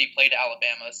 obviously he played at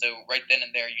Alabama, so right then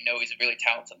and there you know he's a really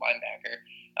talented linebacker.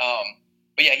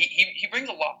 But yeah, he brings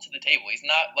a lot to the table. He's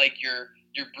not like your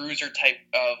bruiser type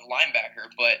of linebacker,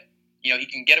 but he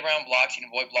can get around blocks, he can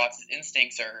avoid blocks. His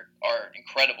instincts are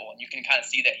incredible, and you can kind of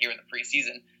see that here in the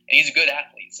preseason. And he's a good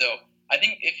athlete. So I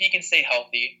think if he can stay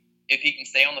healthy, if he can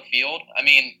stay on the field, I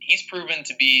mean, he's proven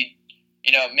to be,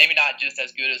 maybe not just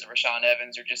as good as Rashaan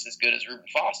Evans or just as good as Reuben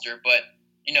Foster, but,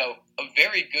 a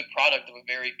very good product of a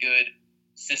very good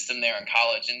system there in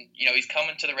college. And, he's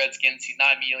coming to the Redskins. He's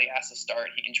not immediately asked to start.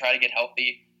 He can try to get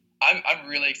healthy. I'm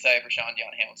really excited for Sean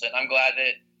Dion Hamilton. I'm glad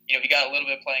that, he got a little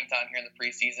bit of playing time here in the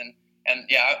preseason. And,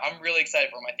 yeah, I'm really excited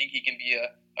for him. I think he can be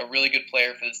a really good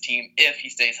player for this team if he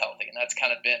stays healthy. And that's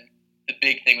kind of been the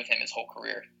big thing with him his whole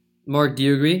career. Mark, do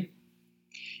you agree?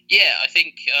 Yeah, I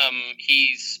think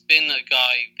he's been a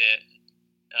guy that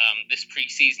this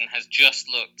preseason has just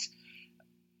looked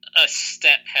a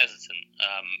step hesitant.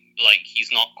 Like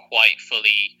he's not quite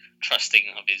fully trusting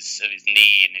of his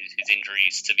knee and his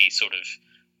injuries to be sort of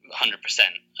 100%,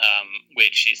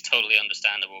 which is totally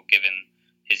understandable given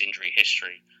his injury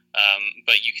history.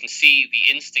 But you can see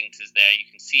the instinct is there. You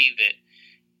can see that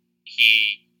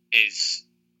he is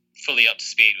fully up to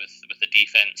speed with the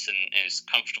defense and is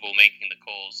comfortable making the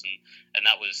calls. And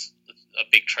that was a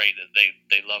big trait that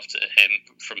they loved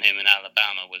from him in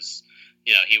Alabama was,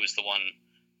 he was the one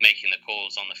making the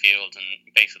calls on the field and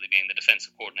basically being the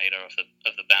defensive coordinator of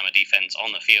the Bama defense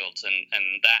on the field, and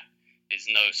that is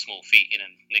no small feat in a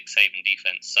Nick Saban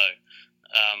defense. So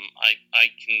I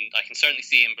can certainly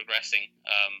see him progressing.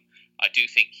 I do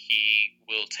think he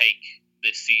will take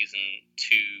this season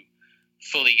to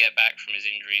fully get back from his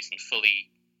injuries and fully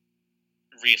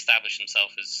reestablish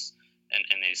himself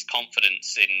and his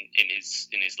confidence in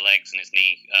his legs and his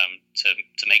knee,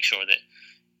 to make sure that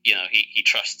he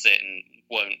trusts it and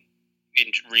won't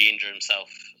re-injure himself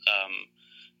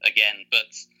again.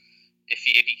 But if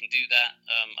he can do that,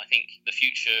 I think the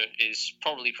future is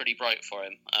probably pretty bright for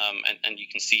him, and you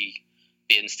can see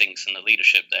the instincts and the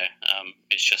leadership there.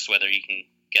 It's just whether he can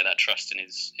get that trust in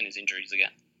his injuries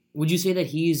again. Would you say that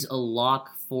he's a lock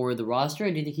for the roster,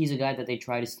 or do you think he's a guy that they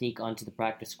try to sneak onto the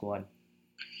practice squad?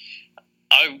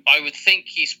 I would think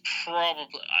he's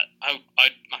probably.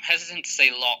 I'm hesitant to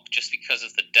say lock just because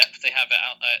of the depth they have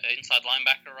at inside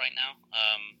linebacker right now,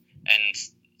 and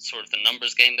sort of the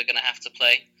numbers game they're going to have to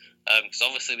play. Because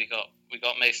obviously we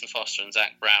got Mason Foster and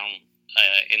Zach Brown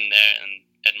in there,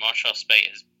 and Marshall Spate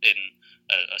has been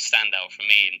a standout for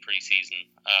me in preseason.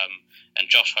 And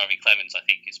Josh Harvey-Clemens, I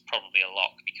think, is probably a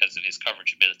lock because of his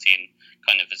coverage ability and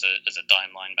kind of as a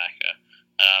dime linebacker.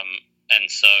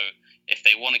 And so if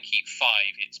they want to keep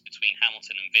five, it's between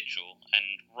Hamilton and Vigil. And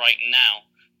right now,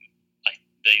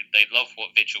 they love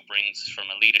what Vigil brings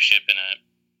from a leadership and a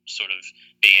sort of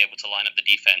being able to line up the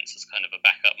defense as kind of a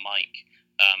backup Mike.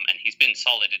 And he's been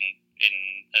solid in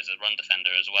as a run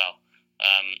defender as well.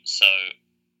 So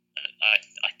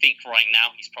I think right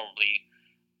now he's probably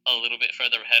a little bit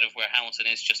further ahead of where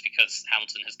Hamilton is, just because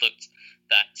Hamilton has looked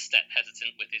that step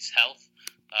hesitant with his health.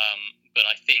 But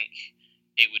I think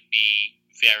it would be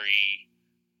very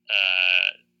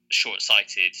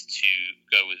short-sighted to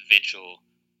go with Vigil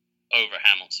over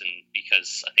Hamilton,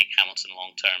 because I think Hamilton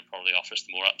long-term probably offers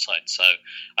the more upside. So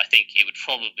I think it would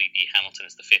probably be Hamilton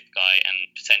as the fifth guy, and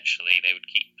potentially they would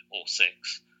keep all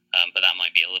six. But that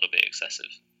might be a little bit excessive.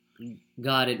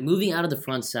 Got it. Moving out of the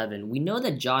front seven, we know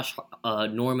that Josh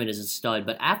Norman is a stud,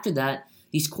 but after that,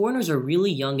 these corners are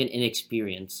really young and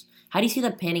inexperienced. How do you see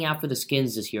that panning out for the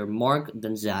Skins this year? Mark,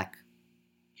 then Zach.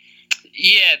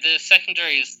 Yeah, the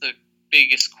secondary is the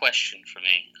biggest question for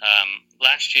me.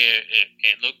 Last year,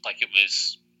 it looked like it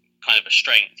was kind of a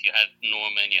strength. You had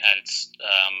Norman, you had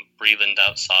Breland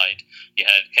outside, you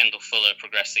had Kendall Fuller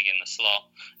progressing in the slot,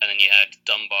 and then you had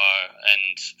Dunbar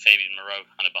and Fabian Moreau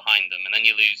kind of behind them. And then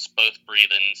you lose both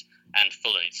Breland and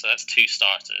Fuller. So that's two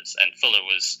starters. And Fuller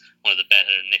was one of the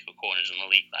better nickel corners in the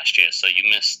league last year. So you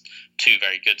missed two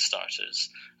very good starters.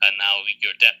 And now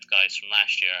your depth guys from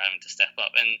last year are having to step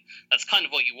up. And that's kind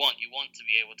of what you want. You want to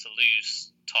be able to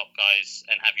lose top guys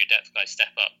and have your depth guys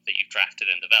step up that you've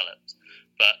drafted and developed.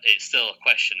 But it's still a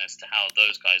question as to how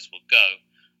those guys will go.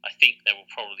 I think there will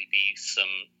probably be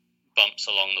some bumps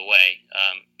along the way,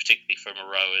 particularly for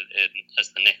Moreau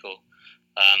as the nickel.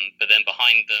 But then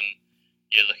behind them,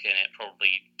 you're looking at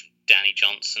probably Danny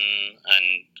Johnson and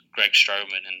Greg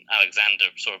Stroman and Alexander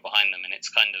sort of behind them. And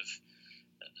it's kind of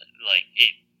like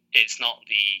it's not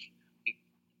the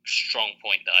strong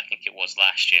point that I think it was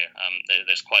last year.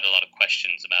 There's quite a lot of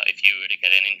questions about if you were to get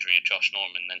an injury of Josh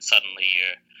Norman, then suddenly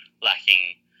you're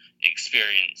lacking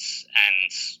experience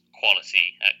and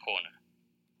quality at corner.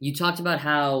 You talked about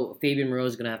how Fabian Moreau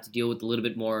is going to have to deal with a little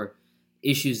bit more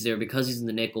issues there because he's in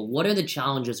the nickel. What are the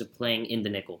challenges of playing in the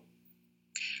nickel?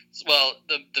 Well,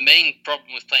 the main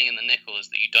problem with playing in the nickel is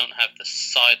that you don't have the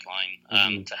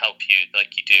sideline to help you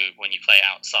like you do when you play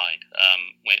outside.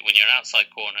 When you're an outside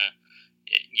corner,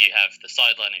 you have the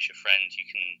sideline as your friend. You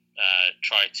can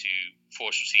try to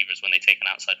force receivers when they take an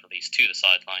outside release to the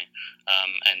sideline,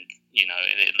 and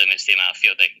it limits the amount of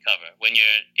field they can cover. When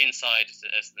you're inside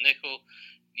as the nickel,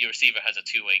 your receiver has a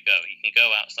two-way go. He can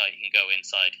go outside, he can go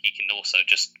inside. He can also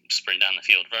just sprint down the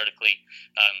field vertically.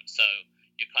 So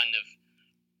you're kind of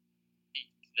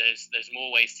there's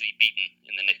more ways to be beaten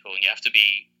in the nickel, and you have to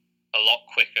be a lot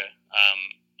quicker.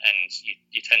 And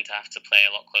you tend to have to play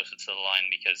a lot closer to the line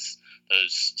because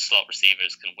those slot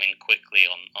receivers can win quickly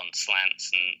on slants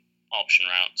and option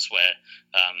routes where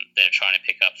they're trying to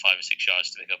pick up 5 or 6 yards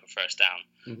to pick up a first down.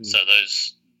 Mm-hmm. So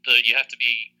you have to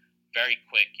be very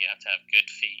quick. You have to have good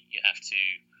feet. You have to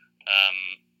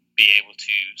be able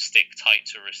to stick tight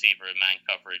to a receiver in man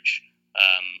coverage,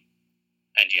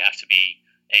 and you have to be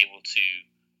able to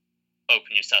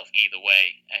open yourself either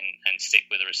way and stick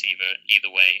with a receiver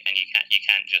either way, and you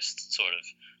can't just sort of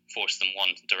force them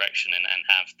one direction and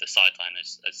have the sideline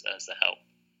as the help.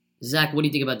 Zach, what do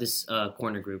you think about this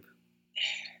corner group?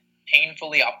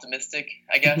 painfully optimistic,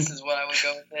 I guess, is what I would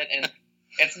go with it. And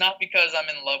it's not because I'm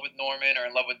in love with Norman or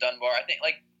in love with Dunbar. I think,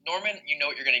 like, Norman, you know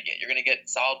what you're going to get. You're going to get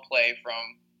solid play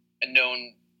from a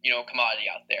known, commodity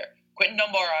out there. Quentin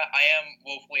Dunbar, I am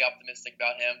woefully optimistic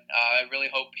about him. I really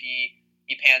hope he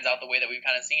pans out the way that we've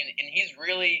kind of seen. And he's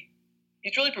really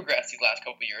progressed these last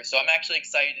couple of years. So I'm actually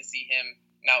excited to see him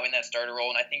now in that starter role,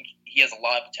 and I think he has a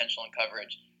lot of potential in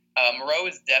coverage. Moreau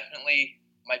is definitely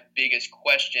my biggest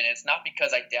question. It's not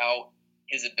because I doubt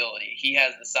his ability. He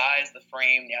has the size, the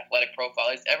frame, the athletic profile.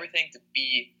 He has everything to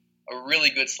be a really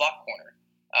good slot corner.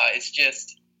 It's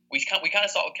just we kind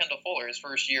of saw it with Kendall Fuller his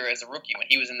first year as a rookie when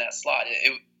he was in that slot.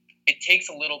 It takes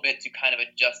a little bit to kind of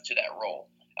adjust to that role.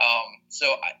 So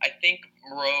I think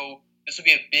Moreau, this will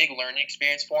be a big learning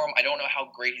experience for him. I don't know how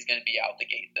great he's going to be out the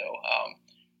gate, though.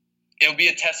 It'll be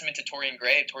a testament to Torian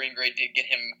Gray. If Torian Gray did get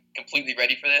him completely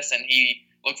ready for this and he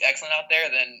looks excellent out there,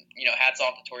 then, hats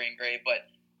off to Torian Gray. But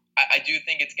I do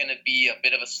think it's going to be a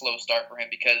bit of a slow start for him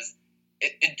because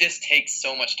it just takes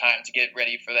so much time to get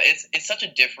ready for that. It's such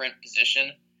a different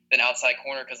position than outside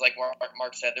corner because, like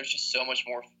Mark said, there's just so much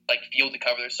more like field to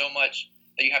cover. There's so much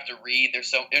that you have to read.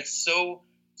 It's so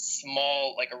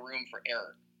small, like a room for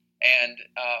error, and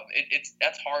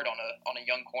that's hard on a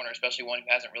young corner, especially one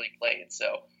who hasn't really played.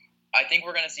 So I think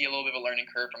we're going to see a little bit of a learning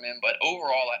curve from him. But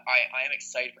overall, I am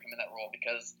excited for him in that role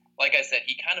because, like I said,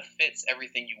 he kind of fits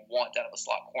everything you want out of a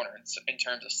slot corner in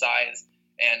terms of size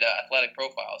and athletic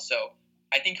profile. So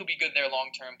I think he'll be good there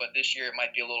long term, but this year it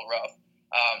might be a little rough.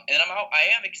 And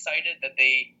I am excited that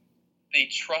they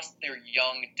trust their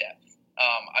young depth.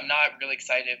 I'm not really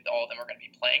excited if all of them are going to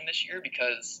be playing this year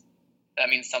because that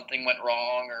means something went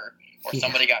wrong or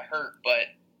somebody got hurt.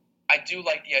 But I do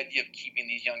like the idea of keeping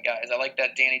these young guys. I like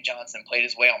that Danny Johnson played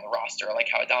his way on the roster. I like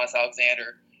how Adonis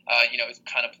Alexander, has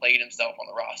kind of played himself on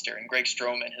the roster, and Greg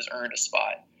Stroman has earned a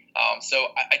spot. So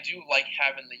I do like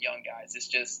having the young guys. It's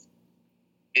just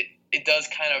it does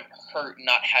kind of hurt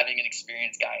not having an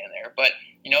experienced guy in there. But,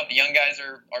 if the young guys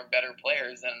are better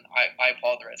players, then I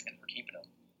applaud the Redskins for keeping them.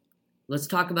 Let's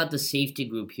talk about the safety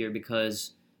group here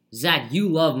because, Zach, you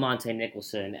love Monte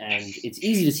Nicholson, and it's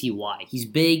easy to see why. He's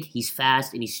big, he's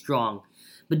fast, and he's strong.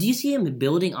 But do you see him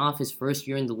building off his first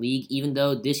year in the league, even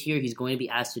though this year he's going to be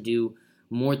asked to do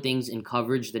more things in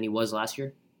coverage than he was last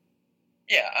year?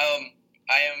 Yeah,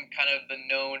 I am kind of the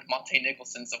known Monte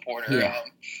Nicholson supporter. Yeah.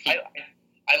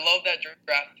 I love that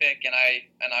draft pick, and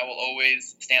I will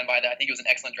always stand by that. I think it was an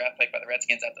excellent draft pick by the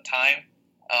Redskins at the time.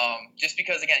 Just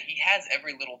because, again, he has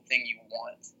every little thing you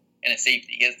want in a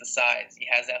safety. He has the size. He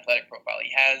has the athletic profile.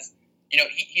 He has,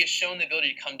 he has shown the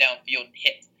ability to come downfield and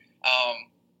hit.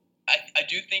 I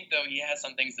do think, though, he has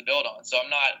some things to build on. So I'm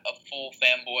not a full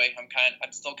fanboy.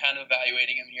 I'm still kind of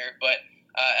evaluating him here, but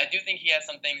I do think he has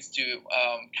some things to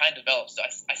kind of develop. So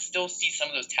I still see some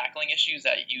of those tackling issues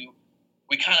that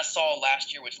we kind of saw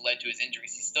last year, which led to his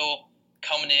injuries. He's still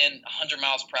coming in 100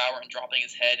 miles per hour and dropping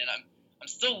his head, and I'm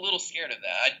still a little scared of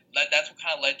that. That's what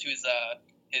kind of led to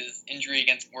his injury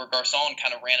against where Garcon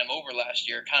kind of ran him over last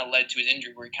year. Kind of led to his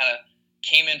injury where he kind of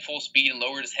came in full speed and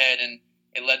lowered his head, and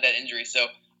it led that injury. So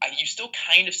you still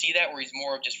kind of see that where he's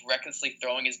more of just recklessly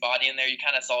throwing his body in there. You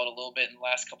kind of saw it a little bit in the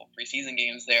last couple preseason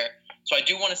games there. So I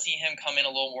do want to see him come in a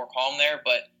little more calm there.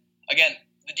 But again,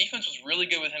 the defense was really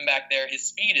good with him back there. His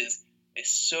speed is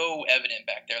so evident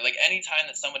back there. Like, any time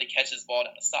that somebody catches the ball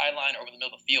down the sideline or over the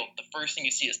middle of the field, the first thing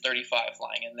you see is 35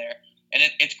 flying in there. And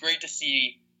it's great to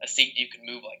see a safety who can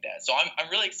move like that. So I'm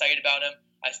really excited about him.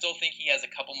 I still think he has a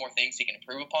couple more things he can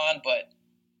improve upon, but,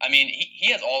 I mean,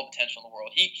 he has all the potential in the world.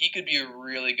 He could be a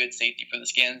really good safety for the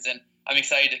Skins, and I'm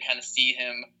excited to kind of see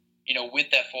him,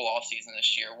 with that full offseason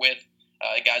this year, with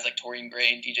guys like Torian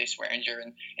Gray and DJ Swearinger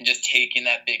and just taking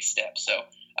that big step. So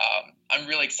I'm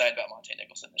really excited about Monte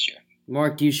Nicholson this year.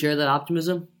 Mark, do you share that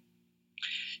optimism?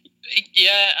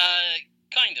 Yeah,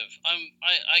 kind of.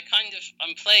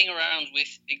 I'm playing around with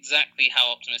exactly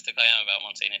how optimistic I am about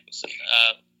Monte Nicholson.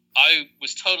 I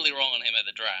was totally wrong on him at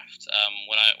the draft.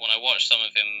 When I watched some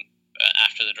of him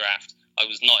after the draft, I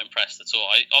was not impressed at all.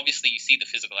 Obviously, you see the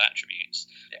physical attributes,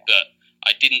 but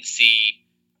I didn't see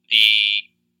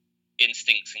the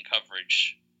instincts in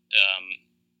coverage,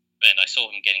 and I saw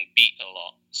him getting beat a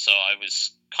lot. So I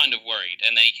was kind of worried.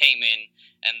 And then he came in,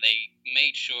 and they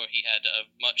made sure he had a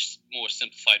much more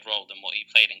simplified role than what he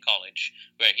played in college,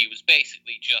 where he was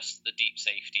basically just the deep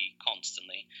safety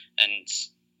constantly. And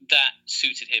that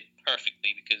suited him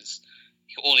perfectly because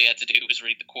all he had to do was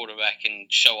read the quarterback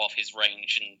and show off his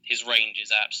range, and his range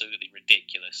is absolutely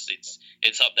ridiculous.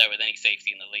 It's up there with any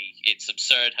safety in the league. It's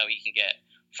absurd how he can get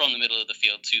from the middle of the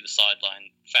field to the sideline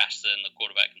faster than the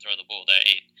quarterback can throw the ball there.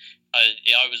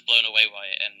 I was blown away by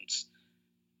it, and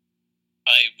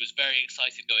I was very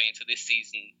excited going into this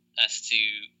season as to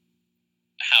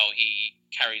how he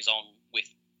carries on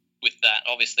with that.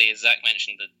 Obviously, as Zach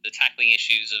mentioned, the tackling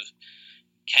issues of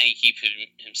can he keep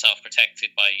himself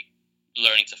protected by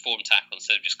learning to form tackle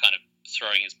instead of just kind of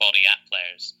throwing his body at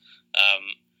players.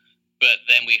 But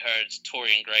then we heard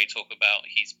Torian Gray talk about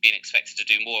he's been expected to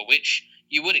do more, which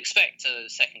you would expect a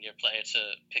second-year player to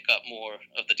pick up more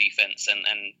of the defense and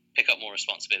pick up more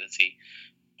responsibility.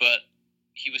 But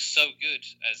he was so good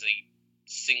as a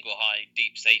single high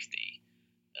deep safety.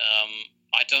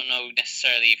 I don't know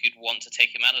necessarily if you'd want to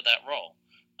take him out of that role.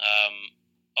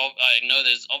 I know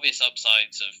there's obvious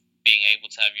upsides of being able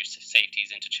to have your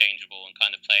safeties interchangeable and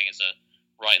kind of playing as a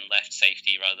right and left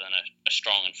safety rather than a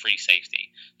strong and free safety.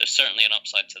 There's certainly an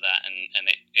upside to that, and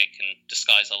it can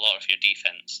disguise a lot of your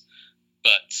defense.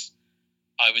 But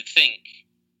I would think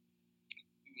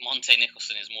Monte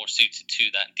Nicholson is more suited to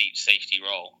that deep safety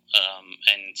role.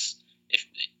 And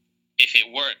if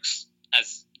it works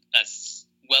as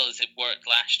well as it worked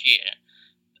last year,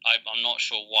 I'm not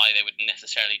sure why they would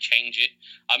necessarily change it.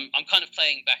 I'm kind of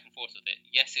playing back and forth with it.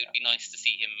 Yes, it would be nice to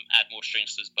see him add more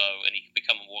strings to his bow and he can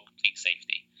become a more complete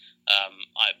safety.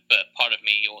 But part of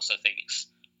me also thinks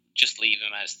just leave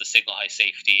him as the signal high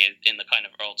safety in the kind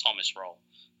of Earl Thomas role.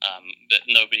 That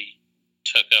nobody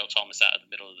took Earl Thomas out of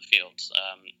the middle of the field.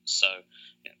 So,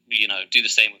 do the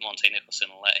same with Monte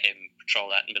Nicholson and let him patrol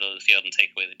that middle of the field and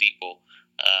take away the deep ball.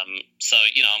 So,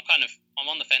 I'm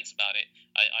on the fence about it.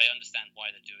 I understand why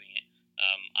they're doing it.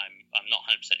 I'm not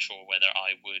 100% sure whether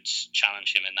I would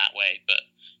challenge him in that way, but,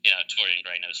 Torian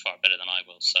Gray knows far better than I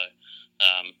will. So,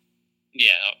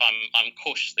 I'm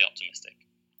cautiously optimistic.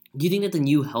 Do you think that the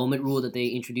new helmet rule that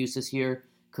they introduced this year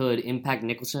could impact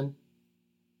Nicholson?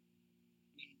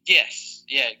 Yes,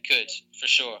 yeah, it could, for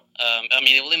sure.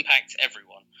 It will impact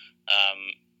everyone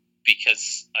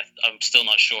because I'm still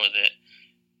not sure that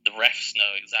the refs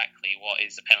know exactly what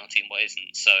is a penalty and what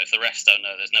isn't. So if the refs don't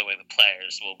know, there's no way the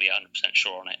players will be 100%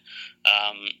 sure on it.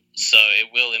 So it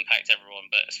will impact everyone,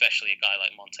 but especially a guy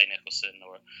like Monte Nicholson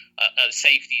or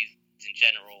safeties in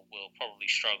general will probably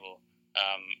struggle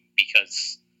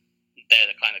because they're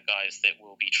the kind of guys that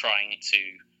will be trying to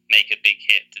make a big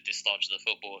hit to dislodge the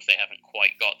football if they haven't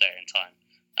quite got there in time.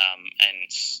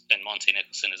 And Monte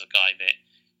Nicholson is a guy that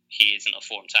he isn't a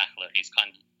form tackler. He's kind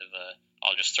of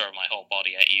I'll just throw my whole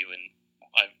body at you and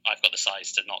I've got the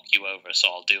size to knock you over, so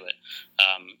I'll do it.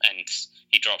 And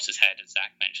he drops his head, as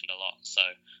Zach mentioned a lot. So,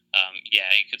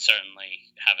 it could certainly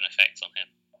have an effect on him.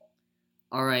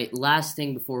 All right, last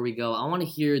thing before we go. I want to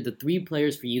hear the 3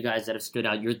 players for you guys that have stood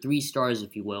out, your 3 stars,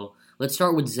 if you will. Let's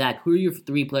start with Zach. Who are your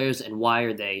 3 players and why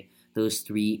are they those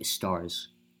 3 stars?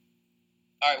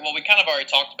 All right, well, we kind of already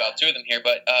talked about 2 of them here,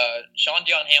 but Sean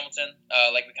Dion Hamilton,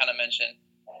 like we kind of mentioned,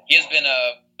 he has been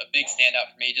a big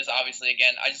standout for me. Just obviously,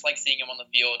 again, I just like seeing him on the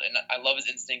field, and I love his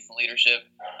instincts and leadership.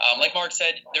 Like Mark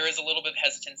said, there is a little bit of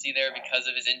hesitancy there because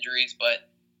of his injuries, but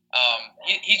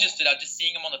he just stood out. Just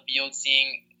seeing him on the field,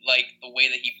 seeing like the way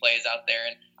that he plays out there,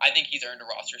 and I think he's earned a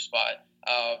roster spot.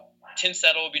 Tim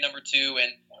Settle would be number 2,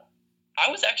 and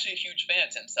I was actually a huge fan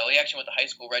of Tim Settle. He actually went to high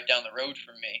school right down the road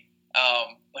from me,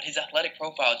 but his athletic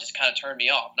profile just kind of turned me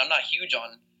off. And I'm not huge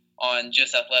on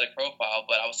just athletic profile,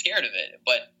 but I was scared of it.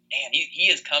 But man, he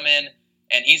has come in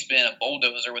and he's been a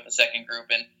bulldozer with the second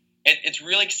group, and it's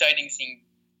really exciting seeing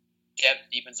depth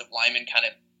defensive linemen kind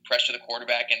of pressure the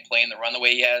quarterback and play in the run the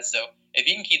way he has. So if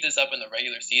he can keep this up in the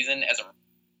regular season as a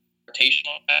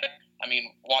rotational back,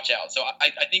 watch out. So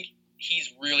I think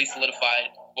he's really solidified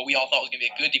what we all thought was going to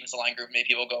be a good defensive line group. Many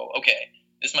people go, okay,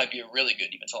 this might be a really good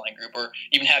defensive line group, or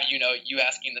even have you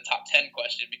asking the top 10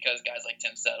 question because guys like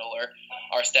Tim Settle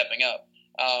are stepping up.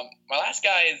 My last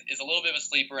guy is a little bit of a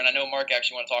sleeper, and I know Mark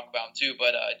actually want to talk about him too,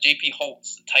 but J.P.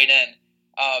 Holtz, tight end,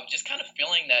 just kind of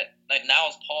feeling that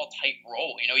Niles Paul type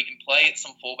role. He can play at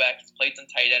some fullback, he's played some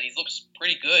tight end, he looks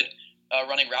pretty good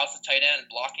running routes as tight end and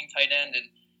blocking tight end, and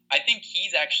I think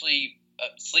he's actually a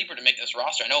sleeper to make this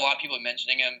roster. I know a lot of people are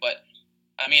mentioning him, but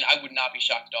I would not be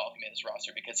shocked at all if he made this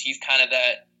roster because he's kind of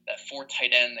that 4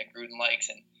 tight end that Gruden likes,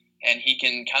 and he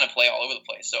can kind of play all over the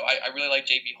place. So I really like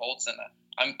J.P. Holtz, and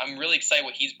I'm really excited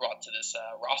what he's brought to this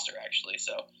roster, actually.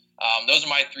 So those are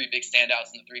my 3 big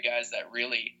standouts and the 3 guys that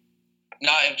really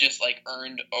not have just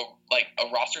earned a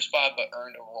roster spot, but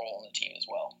earned a role on the team as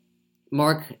well.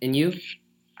 Mark, and you?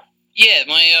 Yeah,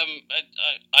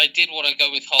 I did want to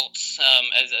go with Holtz.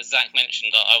 As Zach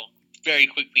mentioned, I'll very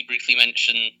briefly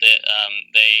mention that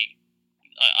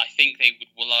I think they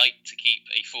would like to keep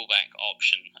a fullback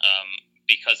option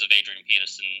because of Adrian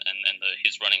Peterson and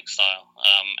his running style.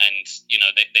 And,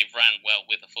 they've ran well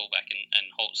with a fullback, and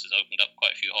Holtz has opened up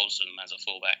quite a few holes for them as a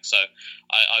fullback. So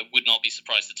I would not be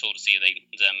surprised at all to see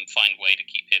them find a way to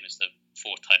keep him as the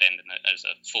fourth tight end and as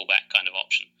a fullback kind of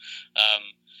option.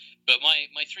 But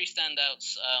my three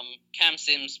standouts, Cam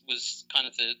Sims was kind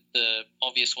of the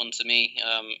obvious one to me.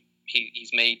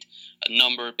 He's made a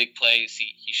number of big plays.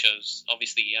 He shows,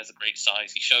 obviously, he has a great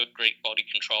size. He showed great body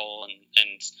control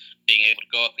and being able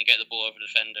to go up and get the ball over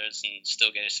defenders and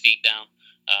still get his feet down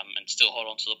and still hold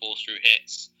on to the ball through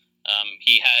hits.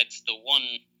 He had the one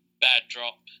bad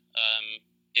drop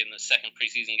in the second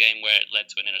preseason game where it led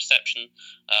to an interception.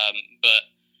 But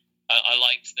I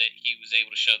liked that he was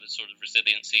able to show the sort of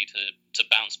resiliency to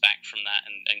bounce back from that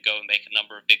and go and make a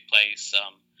number of big plays,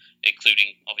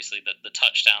 including obviously the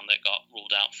touchdown that got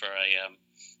ruled out for a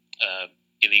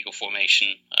illegal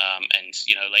formation. And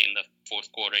late in the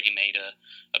fourth quarter, he made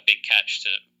a big catch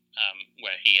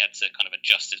where he had to kind of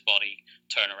adjust his body,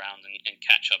 turn around and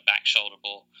catch a back shoulder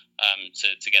ball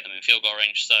to get them in field goal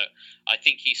range. So I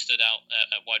think he stood out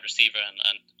at wide receiver,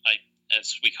 and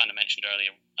as we kind of mentioned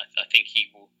earlier, I think he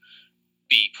will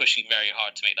be pushing very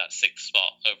hard to make that sixth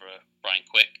spot over Brian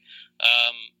Quick.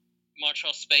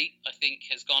 Martrell Spate, I think,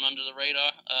 has gone under the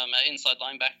radar at inside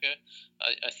linebacker.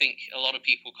 I think a lot of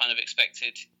people kind of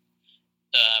expected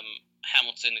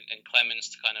Hamilton and Clemens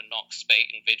to kind of knock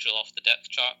Spate and Vigil off the depth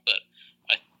chart, but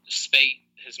Spate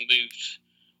has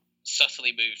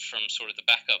subtly moved from sort of the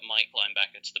backup Mike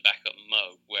linebacker to the backup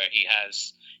Mo, where he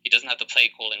doesn't have the play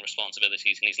calling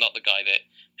responsibilities, and he's not the guy that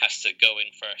has to go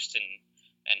in first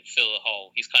and fill a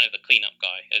hole. He's kind of the cleanup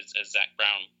guy, as Zach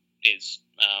Brown is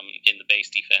in the base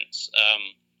defense.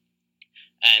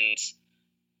 And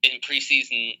in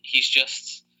preseason,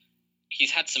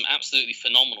 he's had some absolutely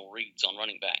phenomenal reads on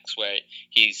running backs, where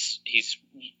he's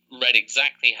read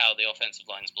exactly how the offensive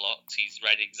line's blocked. He's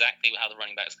read exactly how the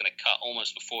running back's going to cut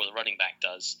almost before the running back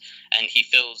does, and he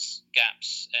fills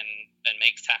gaps and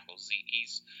makes tackles.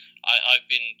 I've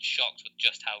been shocked with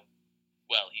just how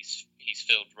well he's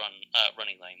filled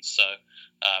running lanes. So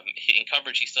in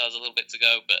coverage, he still has a little bit to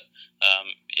go, but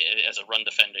as a run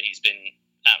defender, he's been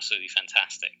absolutely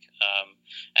fantastic.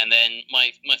 And then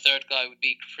my third guy would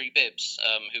be Kapri Bibbs,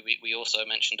 who we also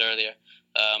mentioned earlier.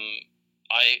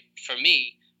 For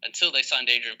me, until they signed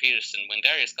Adrian Peterson, when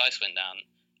Darius Geis went down,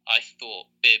 I thought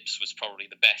Bibbs was probably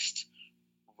the best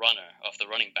runner of the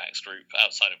running backs group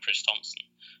outside of Chris Thompson,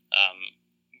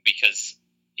 because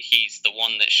he's the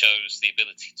one that shows the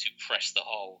ability to press the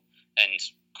hole and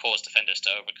cause defenders to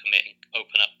overcommit and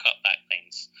open up cutback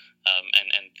lanes,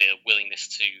 and their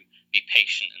willingness to be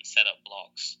patient and set up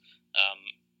blocks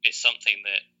is something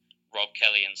that Rob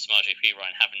Kelly and Samaje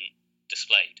Perine haven't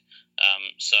displayed.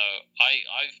 So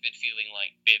I've been feeling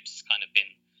like Bibbs has kind of been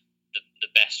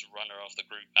the best runner of the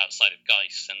group outside of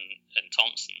Geis and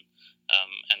Thompson.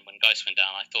 And when Geis went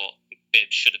down, I thought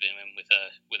Bibbs should have been in with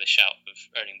a shout of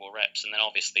earning more reps. And then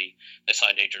obviously they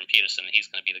signed Adrian Peterson, and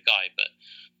he's going to be the guy.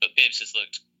 But Bibbs has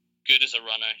looked good as a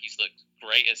runner. He's looked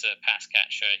great as a pass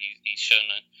catcher. He's shown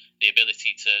the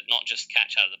ability to not just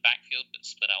catch out of the backfield, but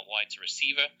split out wide to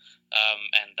receiver.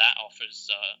 And that offers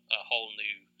a whole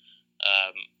new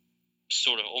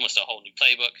sort of almost a whole new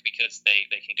playbook, because they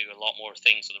can do a lot more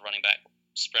things with the running back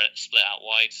split out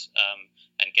wide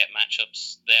and get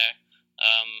matchups there.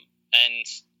 And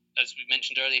as we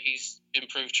mentioned earlier, he's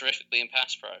improved terrifically in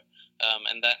pass pro,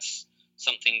 and that's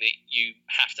something that you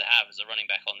have to have as a running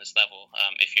back on this level.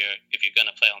 If you're going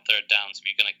to play on third downs, if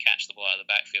you're going to catch the ball out of the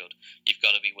backfield, you've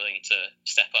got to be willing to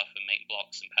step up and make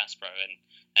blocks in pass pro,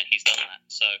 and he's done that.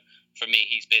 So for me,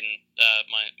 he's been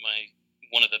my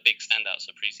one of the big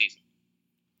standouts of preseason.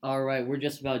 All right, we're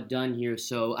just about done here,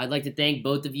 so I'd like to thank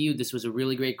both of you. This was a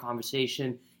really great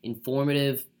conversation,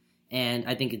 informative, and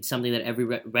I think it's something that every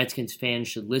Redskins fan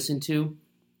should listen to.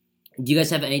 Do you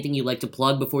guys have anything you'd like to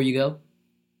plug before you go?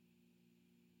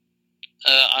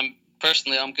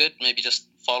 I'm good. Maybe just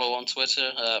follow on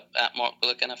Twitter at Mark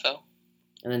Bullock NFL.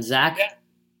 And then Zach? Yeah.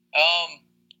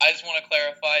 I just want to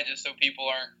clarify, just so people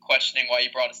aren't questioning why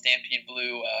you brought a Stampede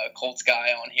Blue Colts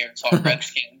guy on here to talk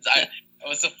Redskins. I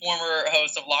was a former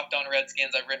host of Locked On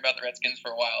Redskins. I've written about the Redskins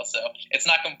for a while, so it's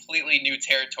not completely new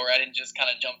territory. I didn't just kind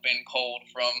of jump in cold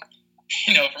from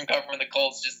covering the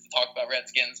Colts just to talk about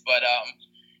Redskins. But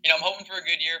I'm hoping for a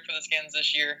good year for the Skins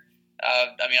this year.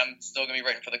 I'm still gonna be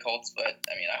writing for the Colts, but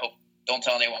I hope, don't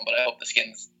tell anyone, but I hope the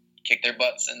Skins kick their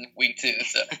butts in week 2.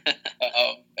 So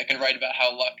I can write about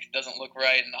how luck doesn't look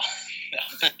right and all.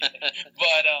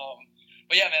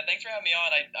 But yeah, man, thanks for having me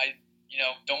on. I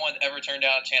don't want to ever turn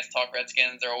down a chance to talk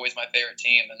Redskins. They're always my favorite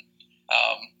team, and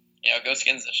go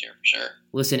Skins this year for sure.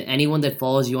 Listen, anyone that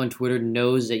follows you on Twitter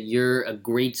knows that you're a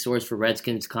great source for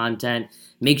Redskins content.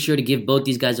 Make sure to give both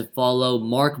these guys a follow,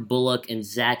 Mark Bullock and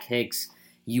Zach Hicks.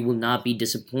 You will not be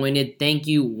disappointed. Thank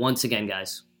you once again,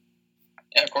 guys.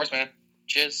 Yeah, of course, man.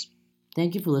 Cheers.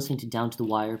 Thank you for listening to Down to the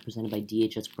Wire, presented by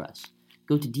DHS Press.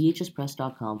 Go to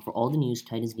dhspress.com for all the news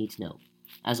Titans need to know.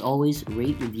 As always,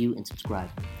 rate, review, and subscribe.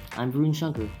 I'm Varun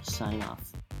Shankar, signing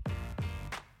off.